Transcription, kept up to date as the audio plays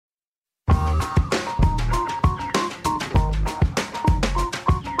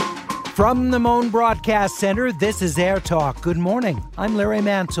From the Moan Broadcast Center, this is AirTalk. Good morning. I'm Larry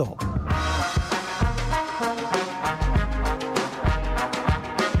Mantle.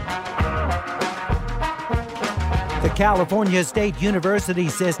 The California State University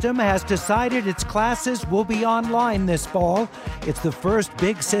system has decided its classes will be online this fall. It's the first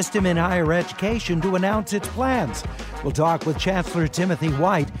big system in higher education to announce its plans. We'll talk with Chancellor Timothy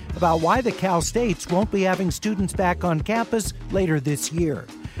White about why the Cal States won't be having students back on campus later this year.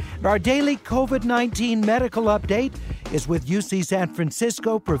 Our daily COVID-19 medical update is with UC San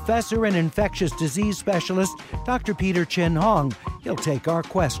Francisco professor and infectious disease specialist Dr. Peter Chin Hong. He'll take our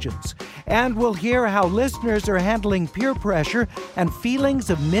questions. And we'll hear how listeners are handling peer pressure and feelings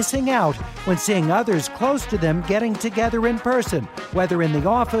of missing out when seeing others close to them getting together in person, whether in the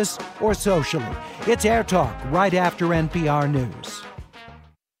office or socially. It's AirTalk right after NPR News.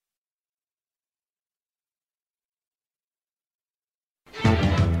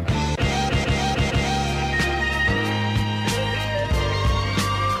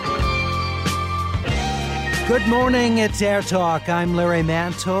 Good morning, it's AirTalk. I'm Larry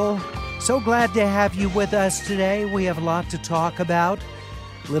Mantle. So glad to have you with us today. We have a lot to talk about.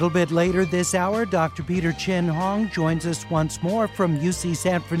 A little bit later this hour, Dr. Peter Chin Hong joins us once more from UC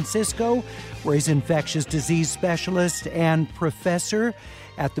San Francisco, where he's infectious disease specialist and professor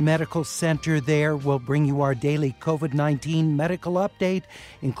at the medical center there. We'll bring you our daily COVID-19 medical update,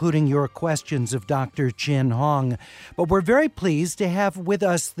 including your questions of Dr. Chin Hong. But we're very pleased to have with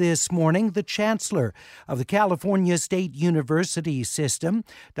us this morning the Chancellor of the California State University system,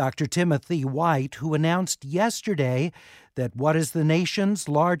 Dr. Timothy White, who announced yesterday that what is the nation's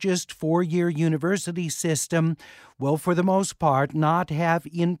largest four-year university system will, for the most part, not have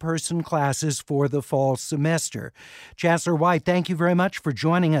in-person classes for the fall semester. Chancellor White, thank you very much for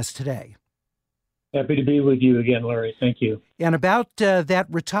joining us today. Happy to be with you again, Larry. Thank you. And about that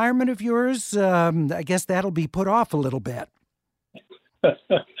retirement of yours, I guess that'll be put off a little bit.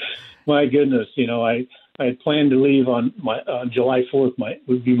 My goodness, I had planned to leave on July 4th.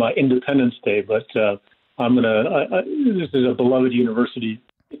 Would be my Independence Day, but this is a beloved university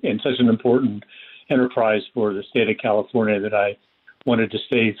and such an important enterprise for the state of California that I wanted to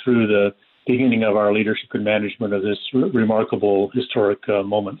stay through the beginning of our leadership and management of this remarkable historic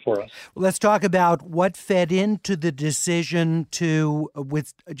moment for us. Well, let's talk about what fed into the decision to,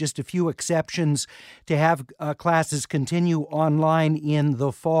 with just a few exceptions, to have classes continue online in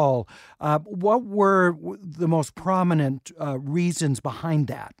the fall. What were the most prominent reasons behind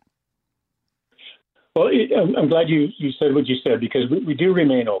that? Well, I'm glad you said what you said, because we do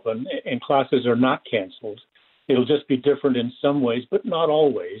remain open and classes are not canceled. It'll just be different in some ways, but not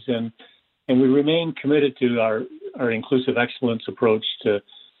always. And we remain committed to our inclusive excellence approach to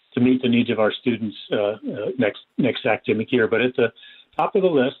meet the needs of our students next academic year. But at the top of the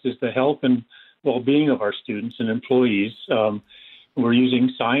list is the health and well-being of our students and employees. We're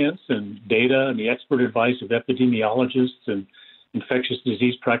using science and data and the expert advice of epidemiologists and infectious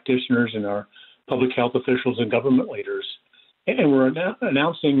disease practitioners and our public health officials and government leaders. And we're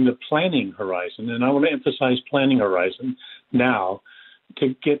announcing the planning horizon. And I want to emphasize planning horizon now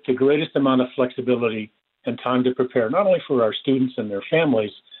to get the greatest amount of flexibility and time to prepare, not only for our students and their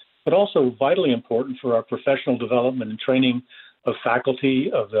families, but also vitally important for our professional development and training of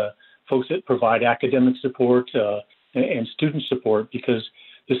faculty, of the folks that provide academic support and student support, because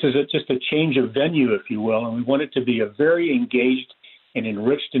this is just a change of venue, if you will, and we want it to be a very engaged and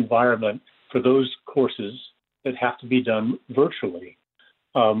enriched environment for those courses that have to be done virtually.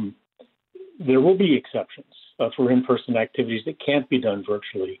 There will be exceptions for in-person activities that can't be done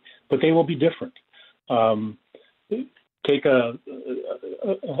virtually, but they will be different. Take a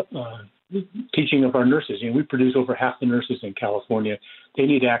teaching of our nurses. We produce over half the nurses in California. They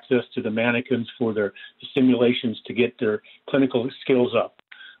need access to the mannequins for their simulations to get their clinical skills up.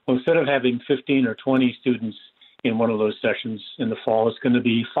 Well, instead of having 15 or 20 students in one of those sessions in the fall, it's going to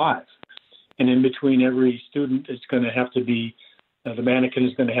be 5. And in between every student, it's going to have to be, the mannequin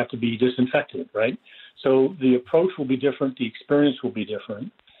is going to have to be disinfected, right? So the approach will be different, the experience will be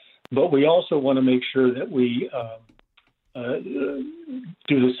different, but we also want to make sure that we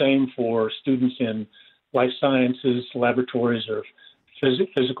do the same for students in life sciences laboratories or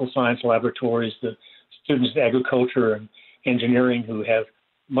physical science laboratories, the students in agriculture and engineering who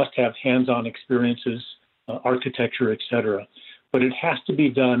must have hands-on experiences, architecture, et cetera. But it has to be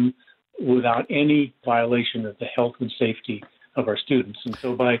done without any violation of the health and safety of our students. And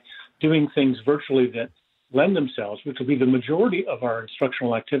so by doing things virtually that lend themselves, which will be the majority of our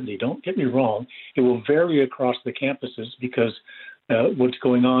instructional activity, don't get me wrong, it will vary across the campuses because what's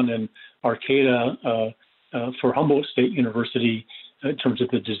going on in Arcata for Humboldt State University in terms of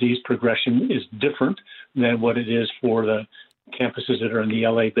the disease progression is different than what it is for the campuses that are in the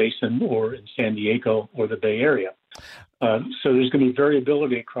LA basin or in San Diego or the Bay Area. So there's going to be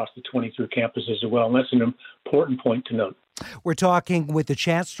variability across the 23 campuses as well, and that's an important point to note. We're talking with the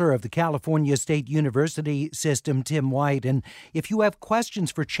Chancellor of the California State University System, Tim White. And if you have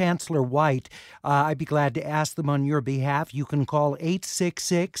questions for Chancellor White, I'd be glad to ask them on your behalf. You can call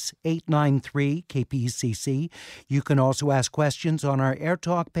 866-893-KPCC. You can also ask questions on our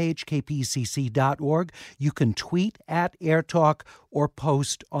AirTalk page, kpcc.org. You can tweet at AirTalk or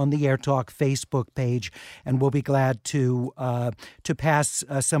post on the AirTalk Facebook page, and we'll be glad to pass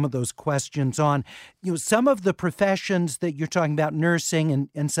some of those questions on. You know, some of the professions that you're talking about, nursing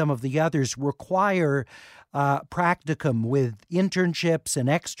and some of the others, require practicum with internships and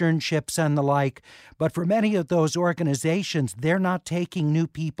externships and the like. But for many of those organizations, they're not taking new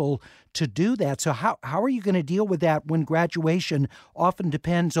people to do that. So how are you going to deal with that when graduation often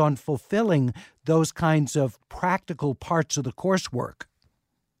depends on fulfilling those kinds of practical parts of the coursework?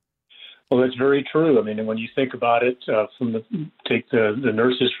 Well, that's very true. I mean, and when you think about it, take the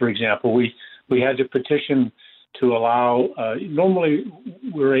nurses, for example, we had to petition to allow, normally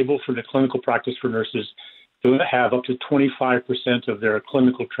we're able for the clinical practice for nurses to have up to 25% of their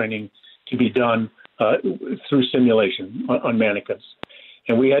clinical training to be done through simulation on mannequins.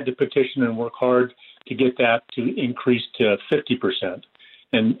 And we had to petition and work hard to get that to increase to 50%.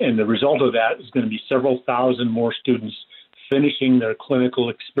 And the result of that is going to be several thousand more students finishing their clinical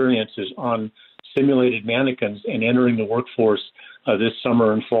experiences on simulated mannequins and entering the workforce this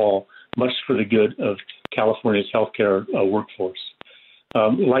summer and fall, much for the good of California's healthcare workforce.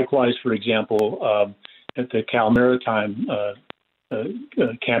 Likewise, for example, at the Cal Maritime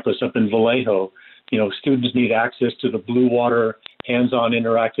campus up in Vallejo, students need access to the Blue Water hands-on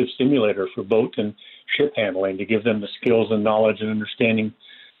interactive simulator for boat and ship handling to give them the skills and knowledge and understanding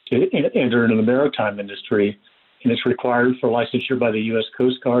to enter into the maritime industry. And it's required for licensure by the U.S.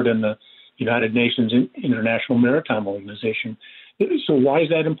 Coast Guard and the United Nations International Maritime Organization. So why is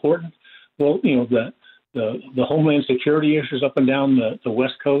that important? Well, the homeland security issues up and down the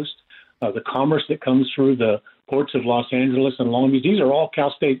West Coast, the commerce that comes through the ports of Los Angeles and Long Beach, these are all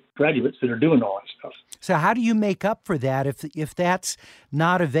Cal State graduates that are doing all that stuff. So how do you make up for that if that's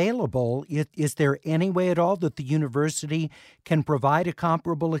not available? Is there any way at all that the university can provide a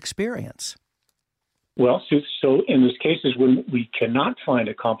comparable experience? Well, so in those cases when we cannot find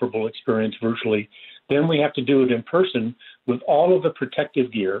a comparable experience virtually, then we have to do it in person with all of the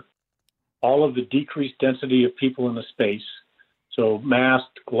protective gear, all of the decreased density of people in the space. So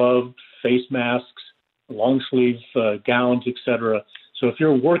masked, gloved, face masks, long sleeve gowns, etc. So if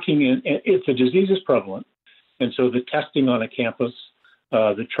you're working if the disease is prevalent, and so the testing on a campus,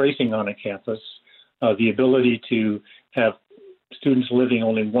 the tracing on a campus, the ability to have students living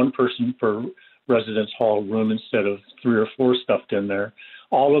only one person per residence hall room instead of 3 or 4 stuffed in there,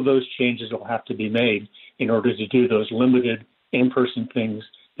 all of those changes will have to be made in order to do those limited in-person things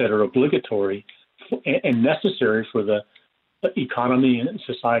that are obligatory and necessary for the economy and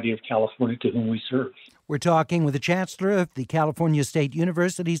society of California to whom we serve. We're talking with the Chancellor of the California State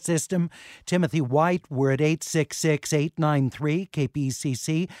University System, Timothy White. We're at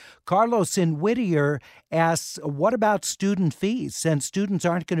 866-893-KPCC. Carlos in Whittier asks, what about student fees, since students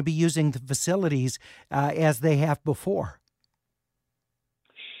aren't going to be using the facilities as they have before?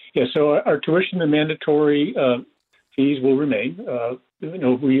 Yeah, so our tuition and mandatory fees will remain.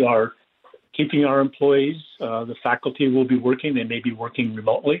 We are keeping our employees. The faculty will be working. They may be working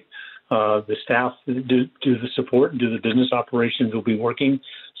remotely. The staff do the support and do the business operations will be working,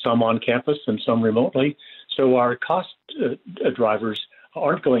 some on campus and some remotely. So our cost drivers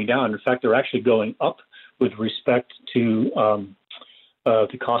aren't going down. In fact, they're actually going up with respect to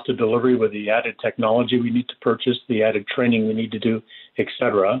the cost of delivery with the added technology we need to purchase, the added training we need to do, et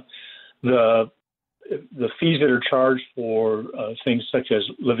cetera. The fees that are charged for things such as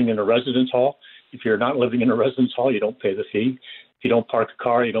living in a residence hall, if you're not living in a residence hall, you don't pay the fee. If you don't park a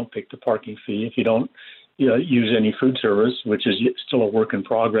car, you don't pay the parking fee. If you don't use any food service, which is still a work in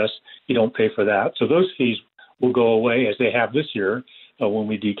progress, you don't pay for that. So those fees will go away as they have this year when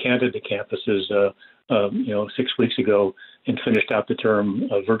we decanted the campuses 6 weeks ago and finished out the term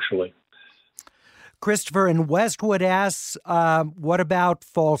virtually. Christopher in Westwood asks, what about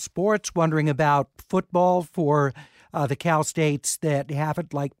fall sports? Wondering about football for the Cal States that have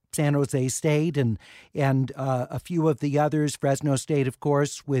it, like San Jose State and a few of the others, Fresno State, of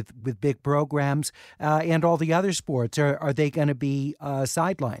course, with big programs, and all the other sports. Are they going to be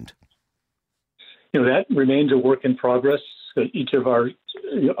sidelined? That remains a work in progress. Each of our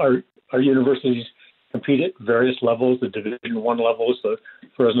universities compete at various levels, the Division I levels, the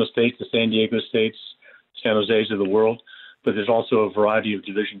Fresno State, the San Diego States, San Jose's of the world. But there's also a variety of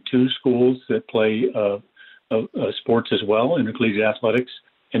Division II schools that play sports as well, intercollegiate athletics.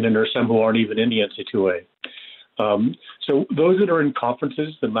 And then there are some who aren't even in the NC2A. So those that are in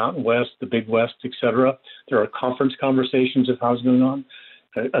conferences, the Mountain West, the Big West, et cetera, there are conference conversations of how's going on.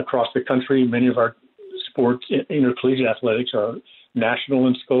 Across the country, many of our sports, intercollegiate athletics, are national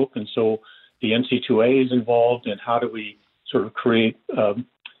in scope. And so the NC2A is involved, and how do we sort of create,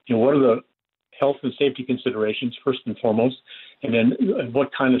 what are the health and safety considerations first and foremost, and then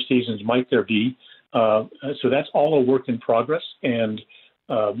what kind of seasons might there be? So that's all a work in progress, and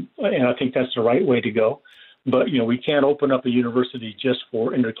I think that's the right way to go. But we can't open up a university just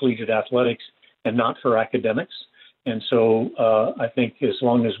for intercollegiate athletics and not for academics. And so I think as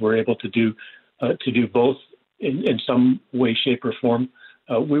long as we're able to do both in some way, shape, or form,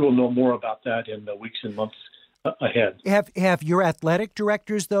 we will know more about that in the weeks and months ahead. Have your athletic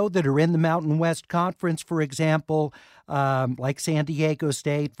directors, though, that are in the Mountain West Conference, for example, like San Diego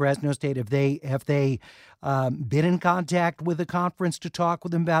State, Fresno State, have they been in contact with the conference to talk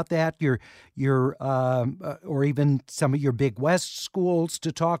with them about that? Your or even some of your Big West schools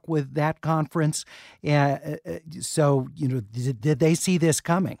to talk with that conference. So did they see this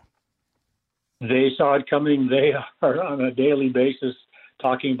coming? They saw it coming. They are on a daily basis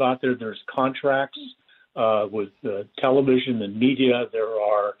talking about there's contracts with television and media. There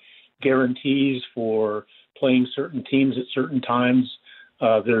are guarantees for playing certain teams at certain times.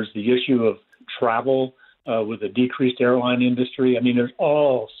 There's the issue of travel with a decreased airline industry. I mean, there's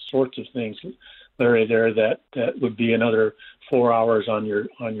all sorts of things, Larry, there that would be another 4 hours on your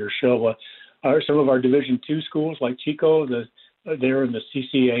show. Some of our Division II schools, like Chico, they're in the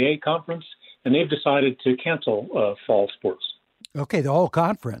CCAA conference, and they've decided to cancel fall sports. Okay, the whole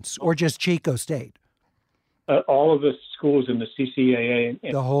conference, or just Chico State? All of the schools in the CCAA.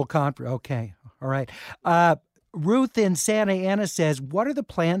 The whole conference. Okay. All right. Ruth in Santa Ana says, what are the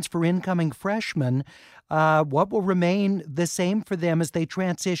plans for incoming freshmen? What will remain the same for them as they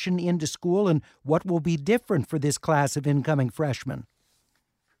transition into school, and what will be different for this class of incoming freshmen?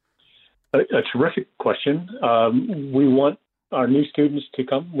 A terrific question. We want our new students to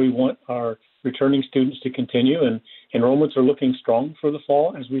come. We want our returning students to continue, and enrollments are looking strong for the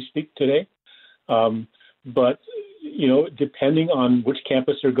fall as we speak today. But, depending on which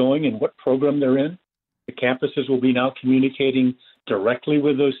campus they're going and what program they're in, the campuses will be now communicating directly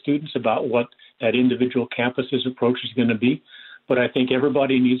with those students about what that individual campus's approach is going to be. But I think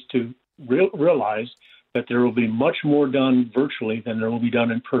everybody needs to realize that there will be much more done virtually than there will be done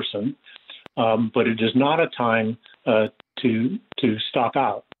in person. But it is not a time to stop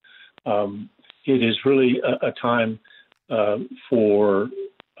out. It is really a time for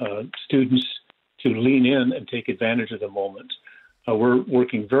students to lean in and take advantage of the moment. We're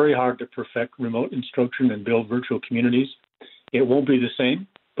working very hard to perfect remote instruction and build virtual communities. It won't be the same,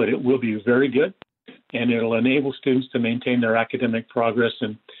 but it will be very good, and it'll enable students to maintain their academic progress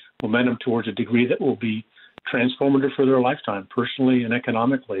and momentum towards a degree that will be transformative for their lifetime, personally and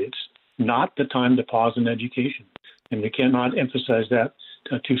economically. It's not the time to pause in education, and we cannot emphasize that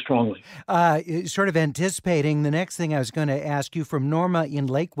too strongly. Sort of anticipating the next thing I was going to ask you, from Norma in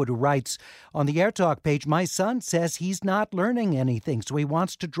Lakewood, who writes on the AirTalk page, my son says he's not learning anything, so he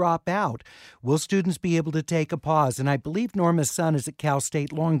wants to drop out. Will students be able to take a pause? And I believe Norma's son is at Cal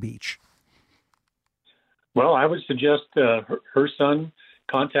State Long Beach. Well, I would suggest her son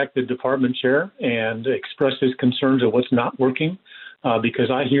contact the department chair and express his concerns of what's not working,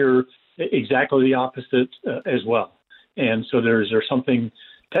 because I hear exactly the opposite as well. And so there's something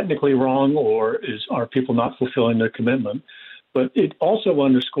technically wrong, or are people not fulfilling their commitment? But it also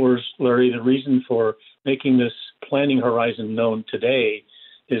underscores, Larry, the reason for making this planning horizon known today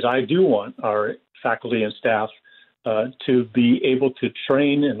is I do want our faculty and staff to be able to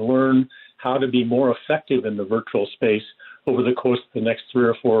train and learn how to be more effective in the virtual space over the course of the next 3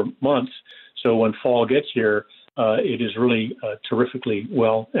 or 4 months. So when fall gets here, it is really terrifically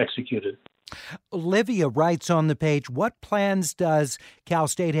well executed. Olivia writes on the page, what plans does Cal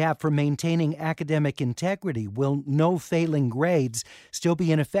State have for maintaining academic integrity? Will no failing grades still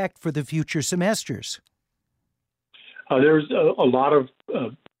be in effect for the future semesters? There's a lot of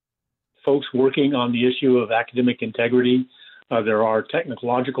folks working on the issue of academic integrity. There are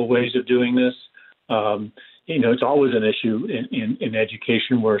technological ways of doing this. It's always an issue in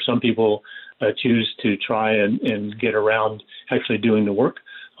education where some people choose to try and get around actually doing the work.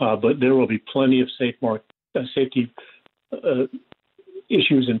 But there will be plenty of safety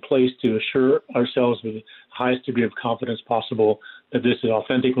issues in place to assure ourselves with the highest degree of confidence possible that this is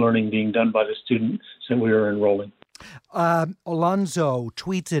authentic learning being done by the students that we are enrolling. Alonzo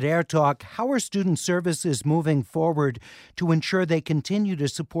tweets at AirTalk, how are student services moving forward to ensure they continue to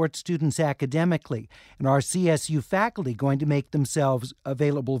support students academically? And are CSU faculty going to make themselves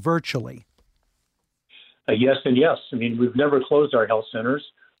available virtually? Yes and yes. I mean, we've never closed our health centers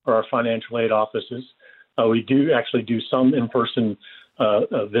or our financial aid offices. We do actually do some in-person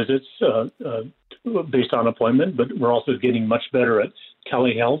visits based on appointment, but we're also getting much better at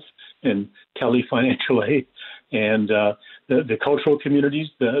telehealth and tele-financial aid. And the cultural communities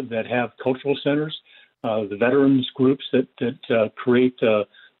that have cultural centers, the veterans groups that create a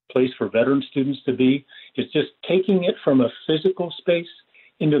place for veteran students to be, it's just taking it from a physical space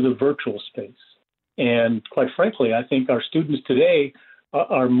into the virtual space. And quite frankly, I think our students today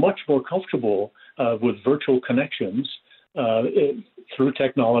are much more comfortable with virtual connections through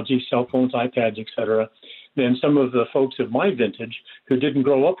technology, cell phones, iPads, et cetera, than some of the folks of my vintage who didn't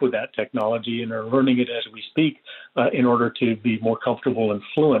grow up with that technology and are learning it as we speak in order to be more comfortable and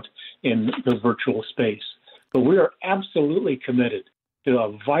fluent in the virtual space. But we are absolutely committed to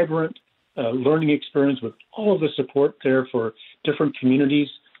a vibrant learning experience with all of the support there for different communities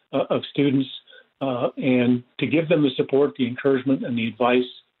of students and to give them the support, the encouragement, and the advice,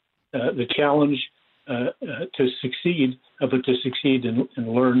 the challenge to succeed, but to succeed and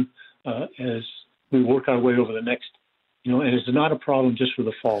learn as we work our way over the next, and it's not a problem just for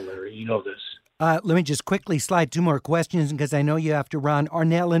the fall, Larry. You know this. Let me just quickly slide two more questions because I know you have to run.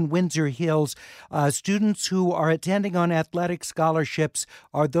 Arnell in Windsor Hills, students who are attending on athletic scholarships,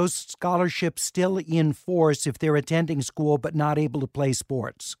 are those scholarships still in force if they're attending school but not able to play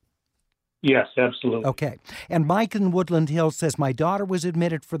sports? Yes, absolutely. Okay. And Mike in Woodland Hills says, my daughter was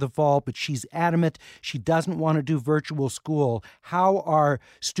admitted for the fall, but she's adamant she doesn't want to do virtual school. How are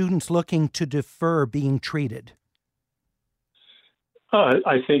students looking to defer being treated?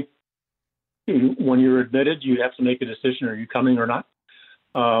 I think when you're admitted, you have to make a decision. Are you coming or not?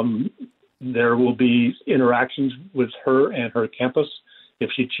 There will be interactions with her and her campus.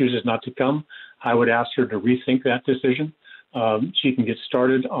 If she chooses not to come, I would ask her to rethink that decision. She can get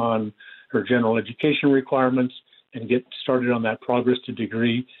started on her general education requirements and get started on that progress to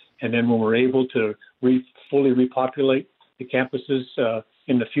degree. And then when we're able to fully repopulate the campuses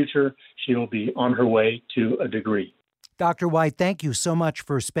in the future, she will be on her way to a degree. Dr. White, thank you so much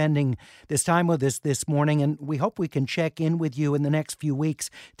for spending this time with us this morning, and we hope we can check in with you in the next few weeks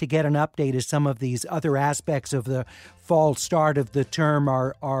to get an update as some of these other aspects of the fall start of the term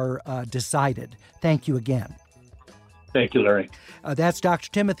are decided. Thank you again. Thank you, Larry. That's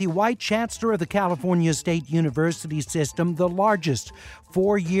Dr. Timothy White, Chancellor of the California State University System, the largest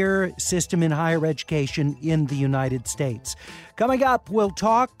four-year system in higher education in the United States. Coming up, we'll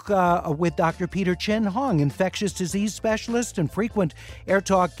talk with Dr. Peter Chin Hong, infectious disease specialist and frequent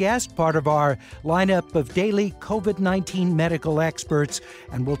AirTalk guest, part of our lineup of daily COVID-19 medical experts.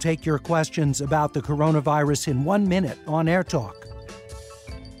 And we'll take your questions about the coronavirus in 1 minute on AirTalk.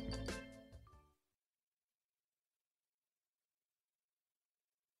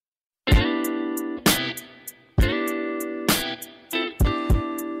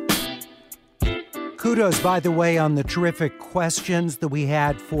 Kudos, by the way, on the terrific questions that we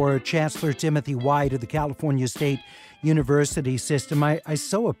had for Chancellor Timothy White of the California State University System. I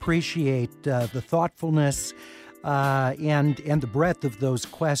so appreciate the thoughtfulness and the breadth of those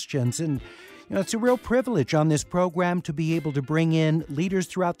questions. And it's a real privilege on this program to be able to bring in leaders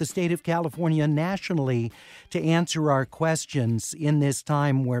throughout the state of California nationally to answer our questions in this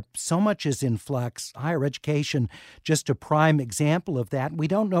time where so much is in flux. Higher education, just a prime example of that. We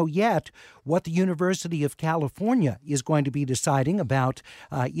don't know yet what the University of California is going to be deciding about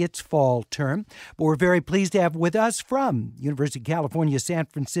its fall term. But we're very pleased to have with us from University of California, San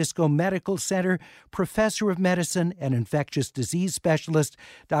Francisco Medical Center, Professor of Medicine and Infectious Disease Specialist,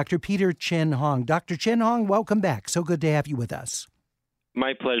 Dr. Peter Chin Hong. Dr. Chin Hong, welcome back. So good to have you with us.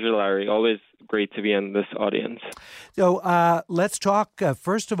 My pleasure, Larry. Always great to be in this audience. So let's talk,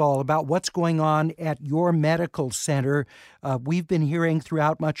 first of all, about what's going on at your medical center. We've been hearing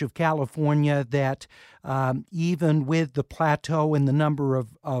throughout much of California that even with the plateau in the number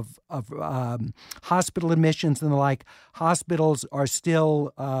of hospital admissions and the like, hospitals are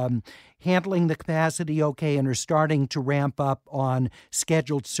still handling the capacity okay and are starting to ramp up on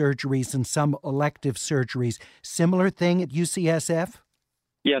scheduled surgeries and some elective surgeries. Similar thing at UCSF?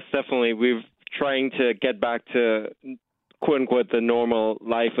 Yes, definitely. We're trying to get back to, quote unquote, the normal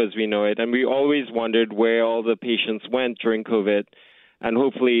life as we know it. And we always wondered where all the patients went during COVID. And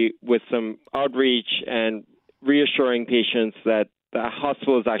hopefully with some outreach and reassuring patients that the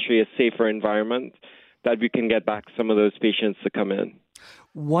hospital is actually a safer environment, that we can get back some of those patients to come in.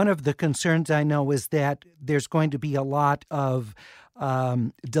 One of the concerns I know is that there's going to be a lot of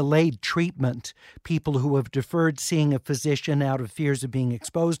delayed treatment, people who have deferred seeing a physician out of fears of being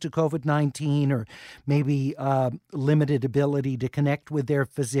exposed to COVID-19 or maybe limited ability to connect with their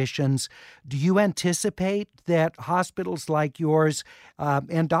physicians. Do you anticipate that hospitals like yours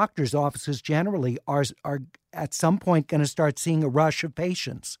and doctors' offices generally are at some point going to start seeing a rush of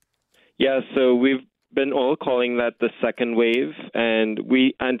patients? Yeah, so we've been all calling that the second wave, and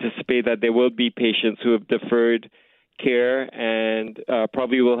we anticipate that there will be patients who have deferred care and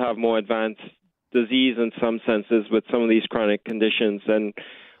probably will have more advanced disease in some senses with some of these chronic conditions. And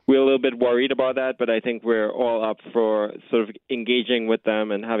we're a little bit worried about that, but I think we're all up for sort of engaging with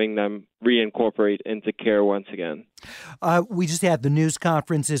them and having them reincorporate into care once again. We just had the news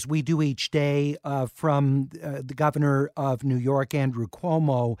conference, as we do each day, from the governor of New York, Andrew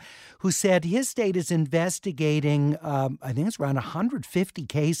Cuomo, who said his state is investigating, I think it's around 150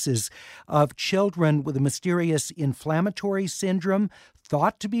 cases of children with a mysterious inflammatory syndrome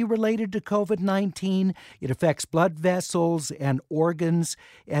thought to be related to COVID-19. It affects blood vessels and organs,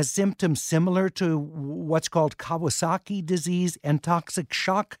 has symptoms similar to what's called Kawasaki disease and toxic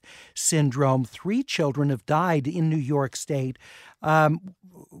shock syndrome. 3 children have died in New York State.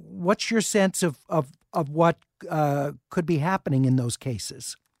 What's your sense of what could be happening in those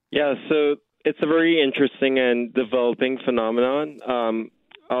cases? Yeah, so it's a very interesting and developing phenomenon.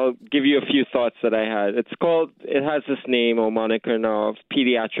 I'll give you a few thoughts that I had. It has this name or moniker now of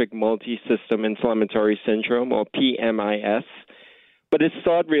Pediatric Multisystem Inflammatory Syndrome, or PMIS. But it's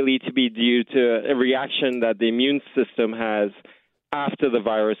thought really to be due to a reaction that the immune system has after the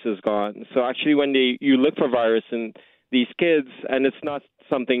virus is gone. So actually when you look for virus in these kids, and it's not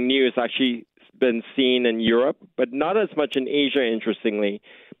something new, it's actually been seen in Europe, but not as much in Asia, interestingly.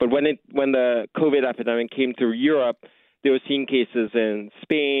 But when the COVID epidemic came through Europe, they were seeing cases in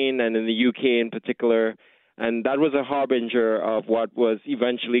Spain and in the UK in particular, and that was a harbinger of what was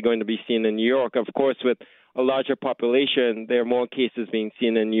eventually going to be seen in New York. Of course, with a larger population, there are more cases being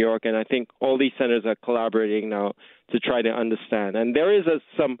seen in New York, and I think all these centers are collaborating now to try to understand. And there is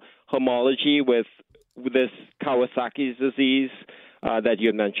some homology with this Kawasaki's disease that you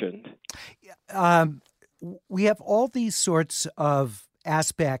had mentioned. We have all these sorts of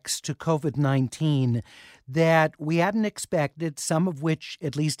aspects to COVID-19 that we hadn't expected, some of which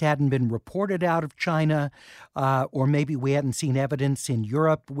at least hadn't been reported out of China, or maybe we hadn't seen evidence in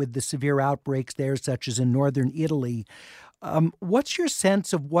Europe with the severe outbreaks there, such as in northern Italy. What's your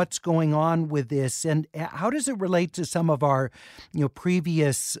sense of what's going on with this, and how does it relate to some of our,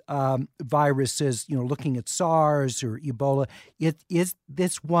 previous viruses? Looking at SARS or Ebola, is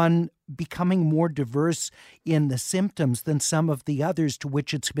this one becoming more diverse in the symptoms than some of the others to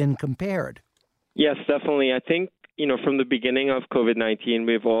which it's been compared? Yes, definitely. I think, from the beginning of COVID-19,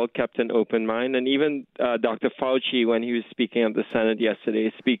 we've all kept an open mind. And even Dr. Fauci, when he was speaking at the Senate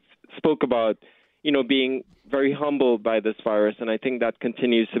yesterday, spoke about, being very humbled by this virus. And I think that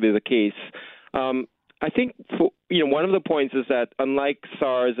continues to be the case. I think, one of the points is that unlike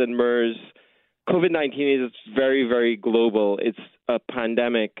SARS and MERS, COVID-19 is very, very global. It's a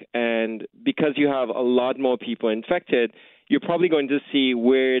pandemic. And because you have a lot more people infected, you're probably going to see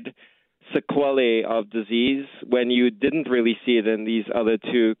weird sequelae of disease when you didn't really see it in these other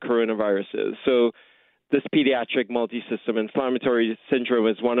 2 coronaviruses. So this pediatric multisystem inflammatory syndrome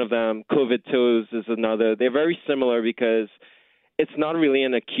is one of them. COVID-TOS is another. They're very similar because it's not really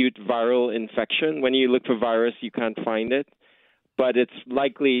an acute viral infection. When you look for virus, you can't find it. But it's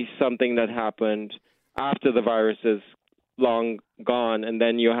likely something that happened after the virus is long gone, and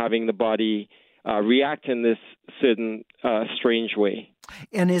then you're having the body react in this certain strange way.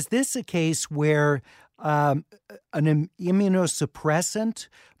 And is this a case where an immunosuppressant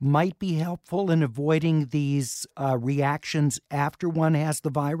might be helpful in avoiding these reactions after one has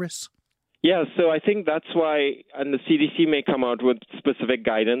the virus? Yeah, so I think that's why, and the CDC may come out with specific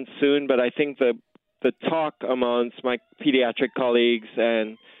guidance soon, but I think the talk amongst my pediatric colleagues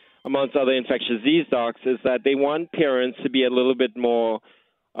and amongst other infectious disease docs is that they want parents to be a little bit more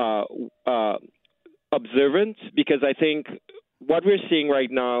observant, because I think what we're seeing right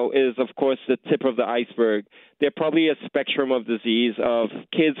now is, of course, the tip of the iceberg. There's probably a spectrum of disease of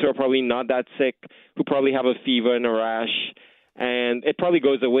kids who are probably not that sick, who probably have a fever and a rash, and it probably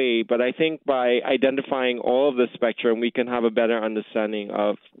goes away. But I think by identifying all of the spectrum, we can have a better understanding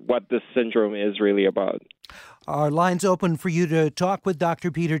of what this syndrome is really about. Our line's open for you to talk with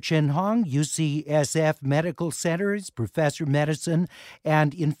Dr. Peter Chin Hong, UCSF Medical Center's professor of medicine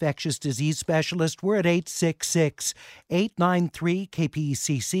and infectious disease specialist. We're at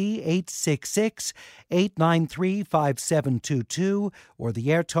 866-893-KPCC, 866-893-5722, or the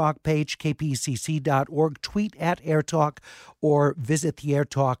AirTalk page, kpcc.org. Tweet at AirTalk or visit the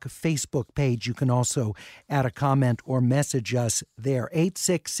AirTalk Facebook page. You can also add a comment or message us there,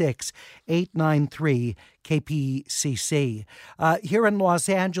 866-893-KPCC. Here in Los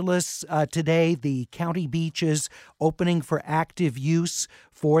Angeles today, the county beaches opening for active use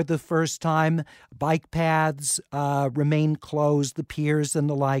for the first time. Bike paths remain closed, the piers and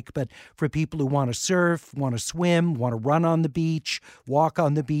the like, but for people who want to surf, want to swim, want to run on the beach, walk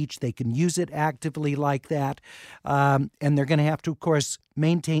on the beach, they can use it actively like that. And they're going to have to, of course,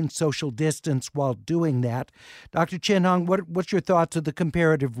 maintain social distance while doing that. Dr. Chin Hong, what's your thoughts of the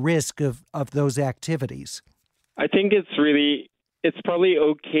comparative risk of those activities? I think it's probably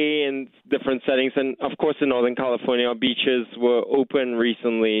okay in different settings. And of course, in Northern California, our beaches were open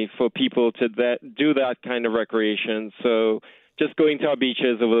recently for people to do that kind of recreation. So just going to our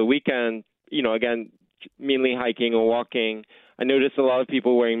beaches over the weekend, again, mainly hiking or walking, I noticed a lot of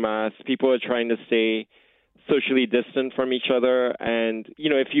people wearing masks. People are trying to stay socially distant from each other. And,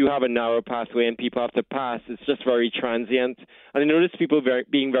 if you have a narrow pathway and people have to pass, it's just very transient. And I noticed people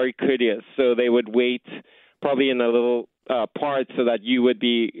being very courteous. So they would wait probably in a little part so that you would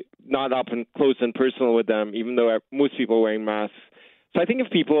be not up and close and personal with them, even though most people are wearing masks. So I think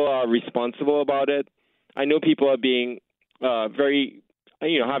if people are responsible about it, I know people are being very,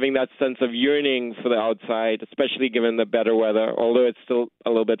 having that sense of yearning for the outside, especially given the better weather, although it's still a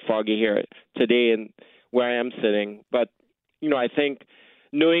little bit foggy here today and where I am sitting. But, I think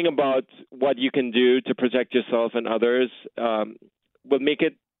knowing about what you can do to protect yourself and others will make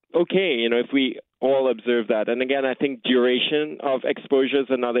it okay, if we all observe that. And again, I think duration of exposure is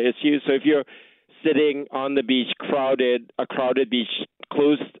another issue. So if you're sitting on the beach, a crowded beach,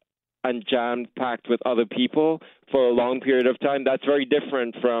 closed and jam-packed with other people for a long period of time, that's very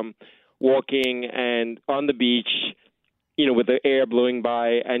different from walking and on the beach, with the air blowing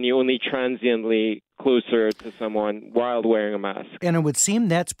by and you only transiently closer to someone while wearing a mask. And it would seem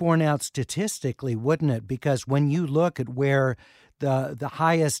that's borne out statistically, wouldn't it? Because when you look at where the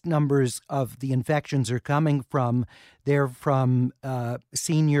highest numbers of the infections are coming from, they're from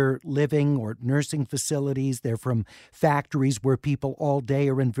senior living or nursing facilities. They're from factories where people all day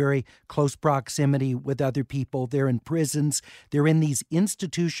are in very close proximity with other people. They're in prisons. They're in these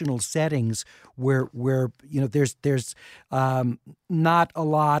institutional settings where there's not a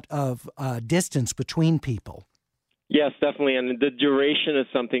lot of distance between people. Yes, definitely. And the duration is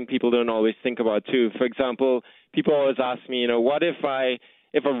something people don't always think about, too. For example, people always ask me, what if a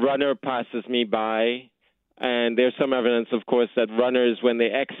runner passes me by? And there's some evidence, of course, that runners, when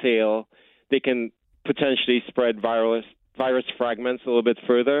they exhale, they can potentially spread virus fragments a little bit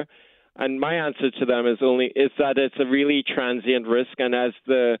further. And my answer to them is that it's a really transient risk. And as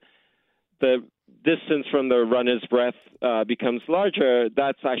the distance from the runner's breath becomes larger,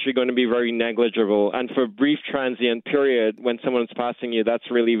 that's actually going to be very negligible. And for a brief transient period, when someone's passing you, that's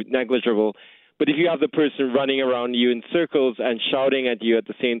really negligible. But if you have the person running around you in circles and shouting at you at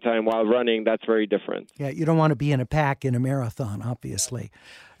the same time while running, that's very different. Yeah, you don't want to be in a pack in a marathon, obviously.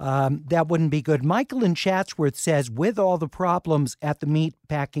 That wouldn't be good. Michael in Chatsworth says, with all the problems at the meat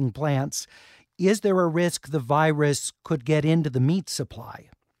packing plants, is there a risk the virus could get into the meat supply?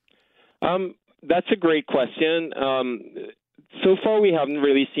 That's a great question. So far, we haven't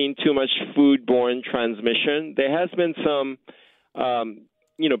really seen too much foodborne transmission. There has been some,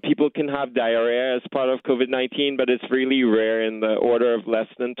 people can have diarrhea as part of COVID-19, but it's really rare, in the order of less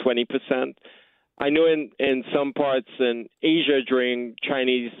than 20%. I know in some parts in Asia during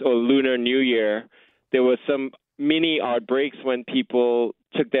Chinese or Lunar New Year, there were some mini outbreaks when people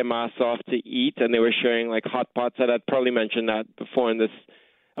took their masks off to eat, and they were sharing like hot pots. I'd probably mentioned that before in this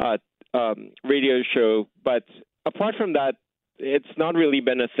radio show. But apart from that, it's not really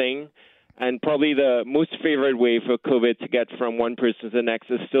been a thing. And probably the most favored way for COVID to get from one person to the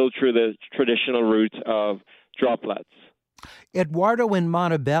next is still through the traditional route of droplets. Eduardo in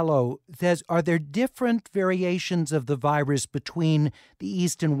Montebello says, are there different variations of the virus between the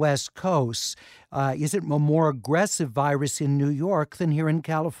East and West Coasts? Is it a more aggressive virus in New York than here in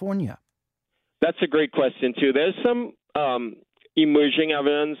California? That's a great question, too. There's some emerging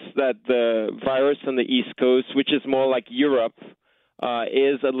evidence that the virus on the East Coast, which is more like Europe,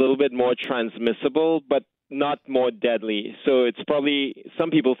 is a little bit more transmissible, but not more deadly. So it's probably,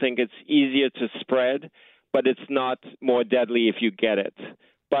 some people think it's easier to spread, but it's not more deadly if you get it.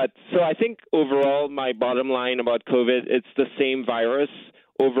 But so I think overall, my bottom line about COVID, it's the same virus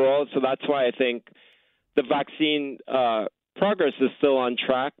overall. So that's why I think the vaccine progress is still on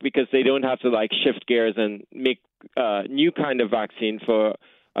track, because they don't have to shift gears and make a new kind of vaccine for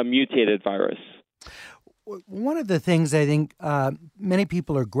a mutated virus. One of the things I think many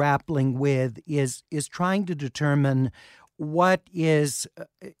people are grappling with is trying to determine what is,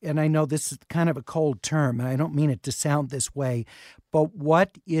 and I know this is kind of a cold term, and I don't mean it to sound this way, but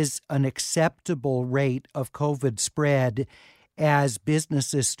what is an acceptable rate of COVID spread as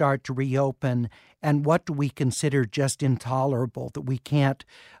businesses start to reopen, and what do we consider just intolerable, that we can't,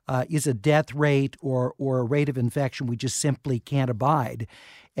 is a death rate or a rate of infection we just simply can't abide?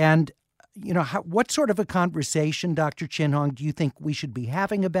 And what sort of a conversation, Dr. Chin Hong, do you think we should be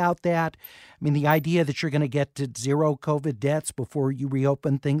having about that? I mean, the idea that you're going to get to zero COVID deaths before you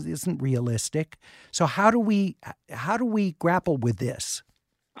reopen things isn't realistic. So how do we grapple with this?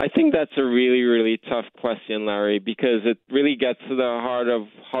 I think that's a really, really tough question, Larry, because it really gets to the heart of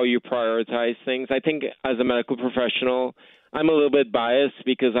how you prioritize things. I think as a medical professional, I'm a little bit biased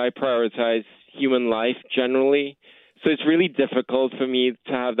because I prioritize human life generally. So it's really difficult for me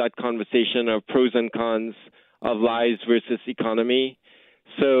to have that conversation of pros and cons of lives versus economy.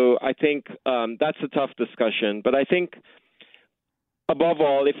 So I think that's a tough discussion. But I think, above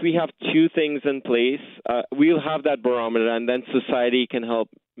all, if we have two things in place, we'll have that barometer, and then society can help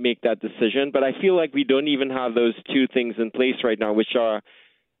make that decision. But I feel like we don't even have those two things in place right now, which are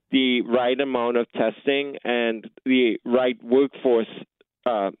the right amount of testing and the right workforce,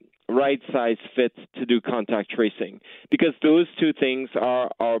 right size fit to do contact tracing, because those two things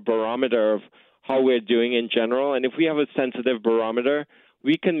are our barometer of how we're doing in general. And if we have a sensitive barometer,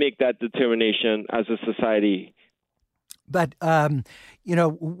 we can make that determination as a society. But,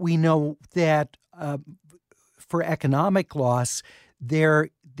 we know that for economic loss, there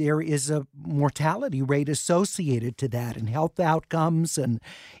is a mortality rate associated to that, and health outcomes and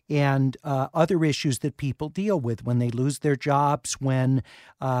other issues that people deal with when they lose their jobs, when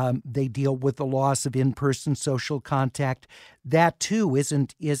they deal with the loss of in-person social contact. That too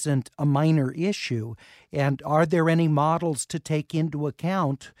isn't a minor issue. And are there any models to take into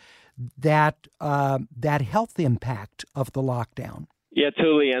account that health impact of the lockdown? Yeah,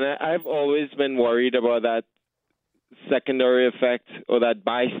 totally. And I've always been worried about that secondary effect or that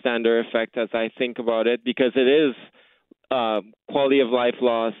bystander effect as I think about it, because it is quality of life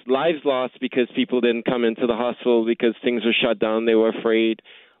loss, lives lost because people didn't come into the hospital because things were shut down, they were afraid,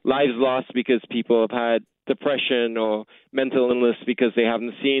 lives lost because people have had depression or mental illness because they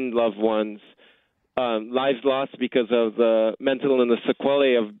haven't seen loved ones, lives lost because of the mental illness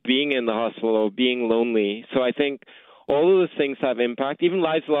sequelae of being in the hospital or being lonely. So I think all of those things have impact, even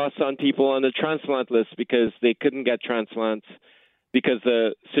lives lost on people on the transplant list because they couldn't get transplants because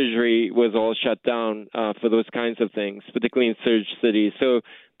the surgery was all shut down for those kinds of things, particularly in surge cities. So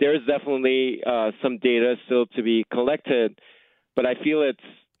there is definitely some data still to be collected, but I feel it's,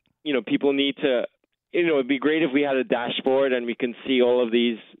 people need to, it'd be great if we had a dashboard and we can see all of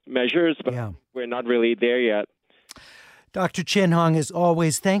these measures, but we're not really there yet. Dr. Chin Hong, as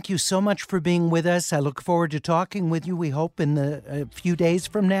always, thank you so much for being with us. I look forward to talking with you, we hope, in a few days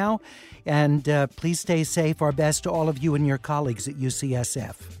from now. And please stay safe. Our best to all of you and your colleagues at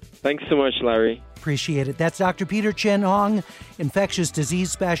UCSF. Thanks so much, Larry. Appreciate it. That's Dr. Peter Chin Hong, infectious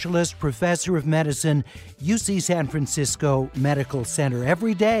disease specialist, professor of medicine, UC San Francisco Medical Center.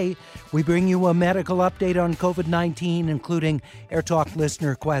 Every day, we bring you a medical update on COVID-19, including AirTalk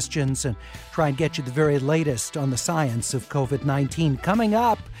listener questions, and try and get you the very latest on the science of COVID-19. Coming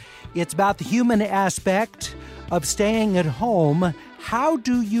up, it's about the human aspect of staying at home. How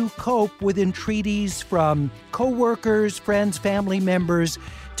do you cope with entreaties from coworkers, friends, family members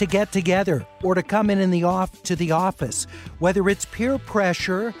to get together or to come in the office, whether it's peer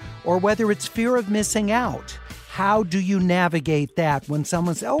pressure or whether it's fear of missing out? How do you navigate that when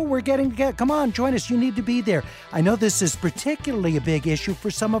someone says, we're getting together, come on, join us, you need to be there? I know this is particularly a big issue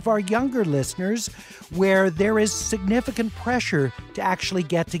for some of our younger listeners where there is significant pressure to actually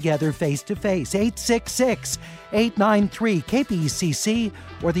get together face-to-face. 866-893-KPCC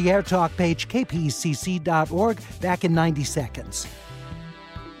or the AirTalk page, kpcc.org. Back in 90 seconds.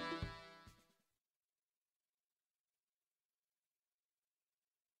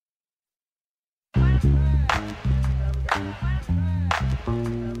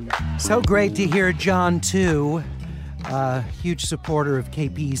 So great to hear John, too, huge supporter of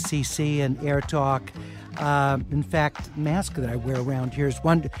KPCC and AirTalk. In fact, the mask that I wear around here is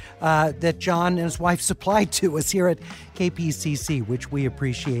one that John and his wife supplied to us here at KPCC, which we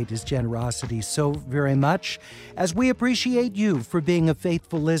appreciate his generosity so very much, as we appreciate you for being a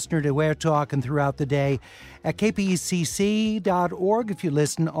faithful listener to AirTalk and throughout the day at kpcc.org if you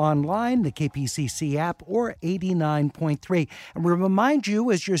listen online, the KPCC app, or 89.3. And we remind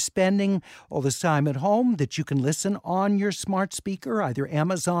you, as you're spending all this time at home, that you can listen on your smart speaker, either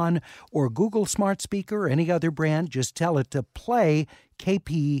Amazon or Google smart speaker or any other brand. Just tell it to play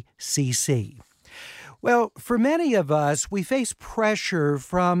KPCC. Well, for many of us, we face pressure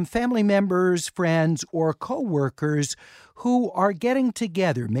from family members, friends, or coworkers who are getting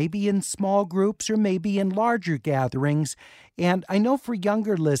together, maybe in small groups or maybe in larger gatherings. And I know for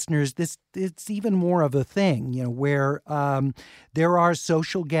younger listeners, it's even more of a thing, where there are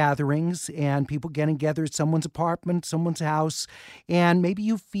social gatherings and people getting together at someone's apartment, someone's house, and maybe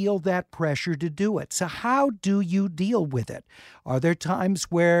you feel that pressure to do it. So how do you deal with it? Are there times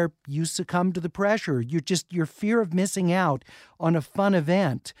where you succumb to the pressure? Your fear of missing out on a fun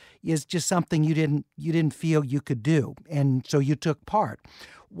event is just something you didn't feel you could do, and so you took part.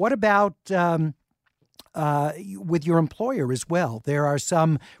 What about with your employer as well? There are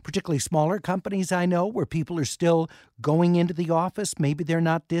some particularly smaller companies I know where people are still going into the office. Maybe they're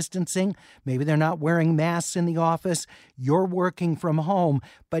not distancing. Maybe they're not wearing masks in the office. You're working from home,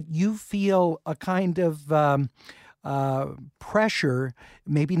 but you feel a kind of pressure,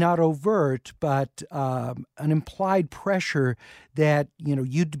 maybe not overt, but an implied pressure that,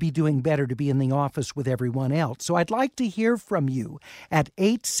 you'd be doing better to be in the office with everyone else. So I'd like to hear from you at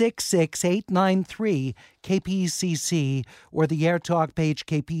 866-893-KPCC or the AirTalk page,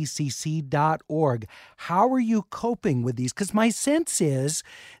 kpcc.org. How are you coping with these? Because my sense is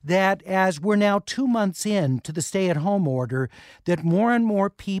that as we're now 2 months into the stay-at-home order, that more and more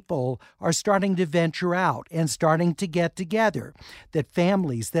people are starting to venture out and starting to get together, that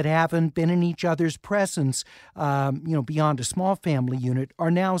families that haven't been in each other's presence, beyond a small family unit, are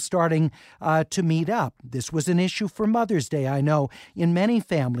now starting to meet up. This was an issue for Mother's Day, I know, in many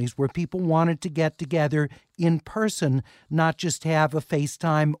families where people wanted to get together in person, not just have a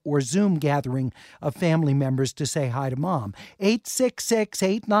FaceTime or Zoom gathering of family members to say hi to mom.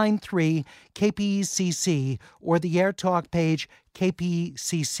 866-893-KPCC or the AirTalk page, kpcc.org,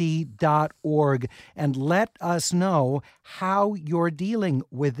 and let us know how you're dealing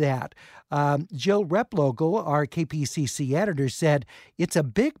with that. Jill Replogle, our KPCC editor, said it's a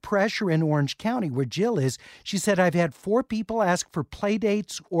big pressure in Orange County where Jill is. She said, I've had 4 people ask for play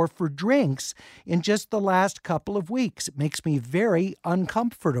dates or for drinks in just the last couple of weeks. It makes me very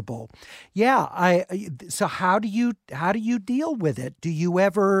uncomfortable. Yeah, so how do you deal with it? Do you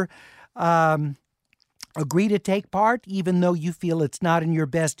ever agree to take part even though you feel it's not in your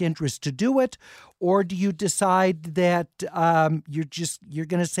best interest to do it? Or do you decide that you're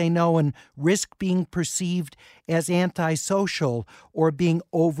going to say no and risk being perceived as antisocial or being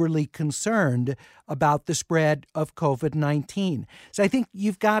overly concerned about the spread of COVID-19? So I think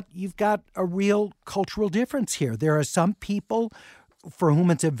you've got a real cultural difference here. There are some people for whom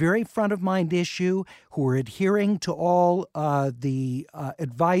it's a very front-of-mind issue, who are adhering to all the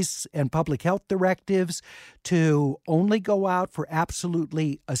advice and public health directives to only go out for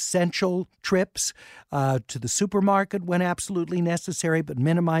absolutely essential trips, to the supermarket when absolutely necessary, but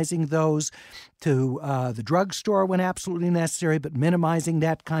minimizing those, to the drugstore when absolutely necessary, but minimizing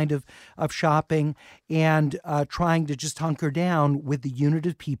that kind of shopping, and trying to just hunker down with the unit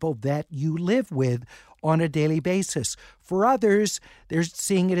of people that you live with on a daily basis. For others, they're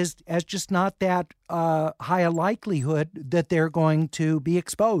seeing it as just not that high a likelihood that they're going to be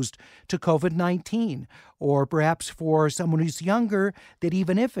exposed to COVID-19. Or perhaps for someone who's younger, that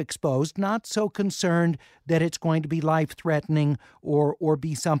even if exposed, not so concerned that it's going to be life-threatening or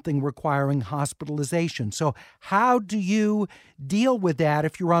be something requiring hospitalization. So how do you deal with that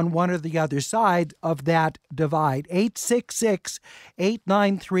if you're on one or the other side of that divide?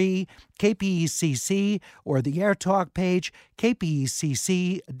 866-893-KPCC or the AirTalk page,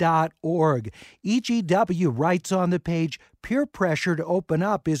 kpcc.org. EGW writes on the page, peer pressure to open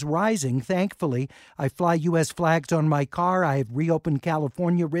up is rising, thankfully. I fly U.S. flags on my car. I have reopened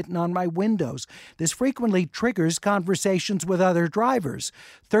California written on my windows. This frequently triggers conversations with other drivers.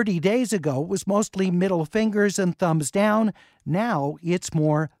 30 days ago, it was mostly middle fingers and thumbs down. Now it's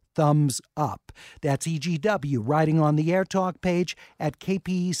more thumbs up. That's EGW writing on the AirTalk page at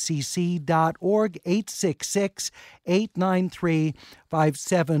kpcc.org,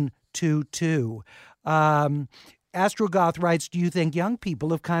 866-893-5722. Astrogoth writes, do you think young people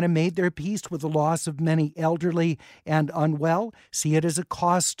have kind of made their peace with the loss of many elderly and unwell? See it as a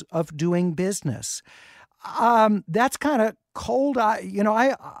cost of doing business. That's kind of cold.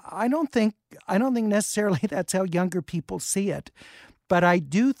 I don't think necessarily that's how younger people see it, but I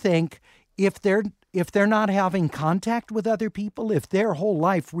do think if they're not having contact with other people, if their whole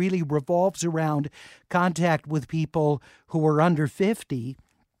life really revolves around contact with people who are under 50,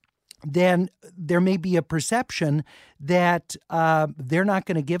 then there may be a perception that they're not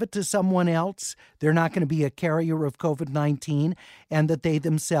going to give it to someone else, they're not going to be a carrier of COVID-19, and that they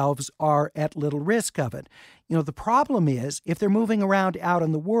themselves are at little risk of it. The problem is, if they're moving around out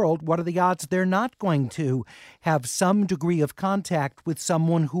in the world, what are the odds they're not going to have some degree of contact with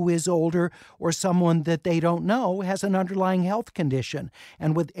someone who is older or someone that they don't know has an underlying health condition?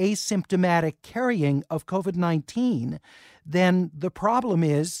 And with asymptomatic carrying of COVID-19, then the problem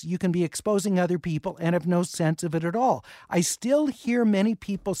is you can be exposing other people and have no sense of it at all. I still hear many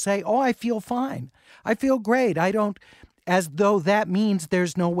people say, oh, I feel fine. I feel great. I don't, as though that means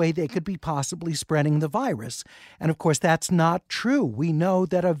there's no way they could be possibly spreading the virus. And of course, that's not true. We know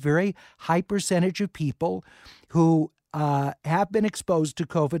that a very high percentage of people who have been exposed to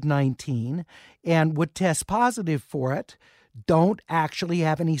COVID-19 and would test positive for it don't actually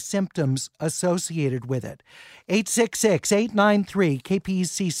have any symptoms associated with it.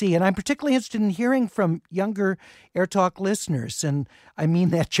 866-893-KPCC. And I'm particularly interested in hearing from younger AirTalk listeners, and I mean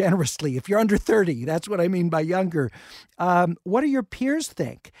that generously. If you're under 30, that's what I mean by younger. What do your peers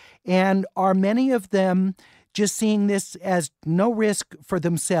think? And are many of them just seeing this as no risk for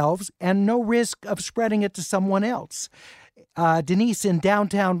themselves and no risk of spreading it to someone else? Denise in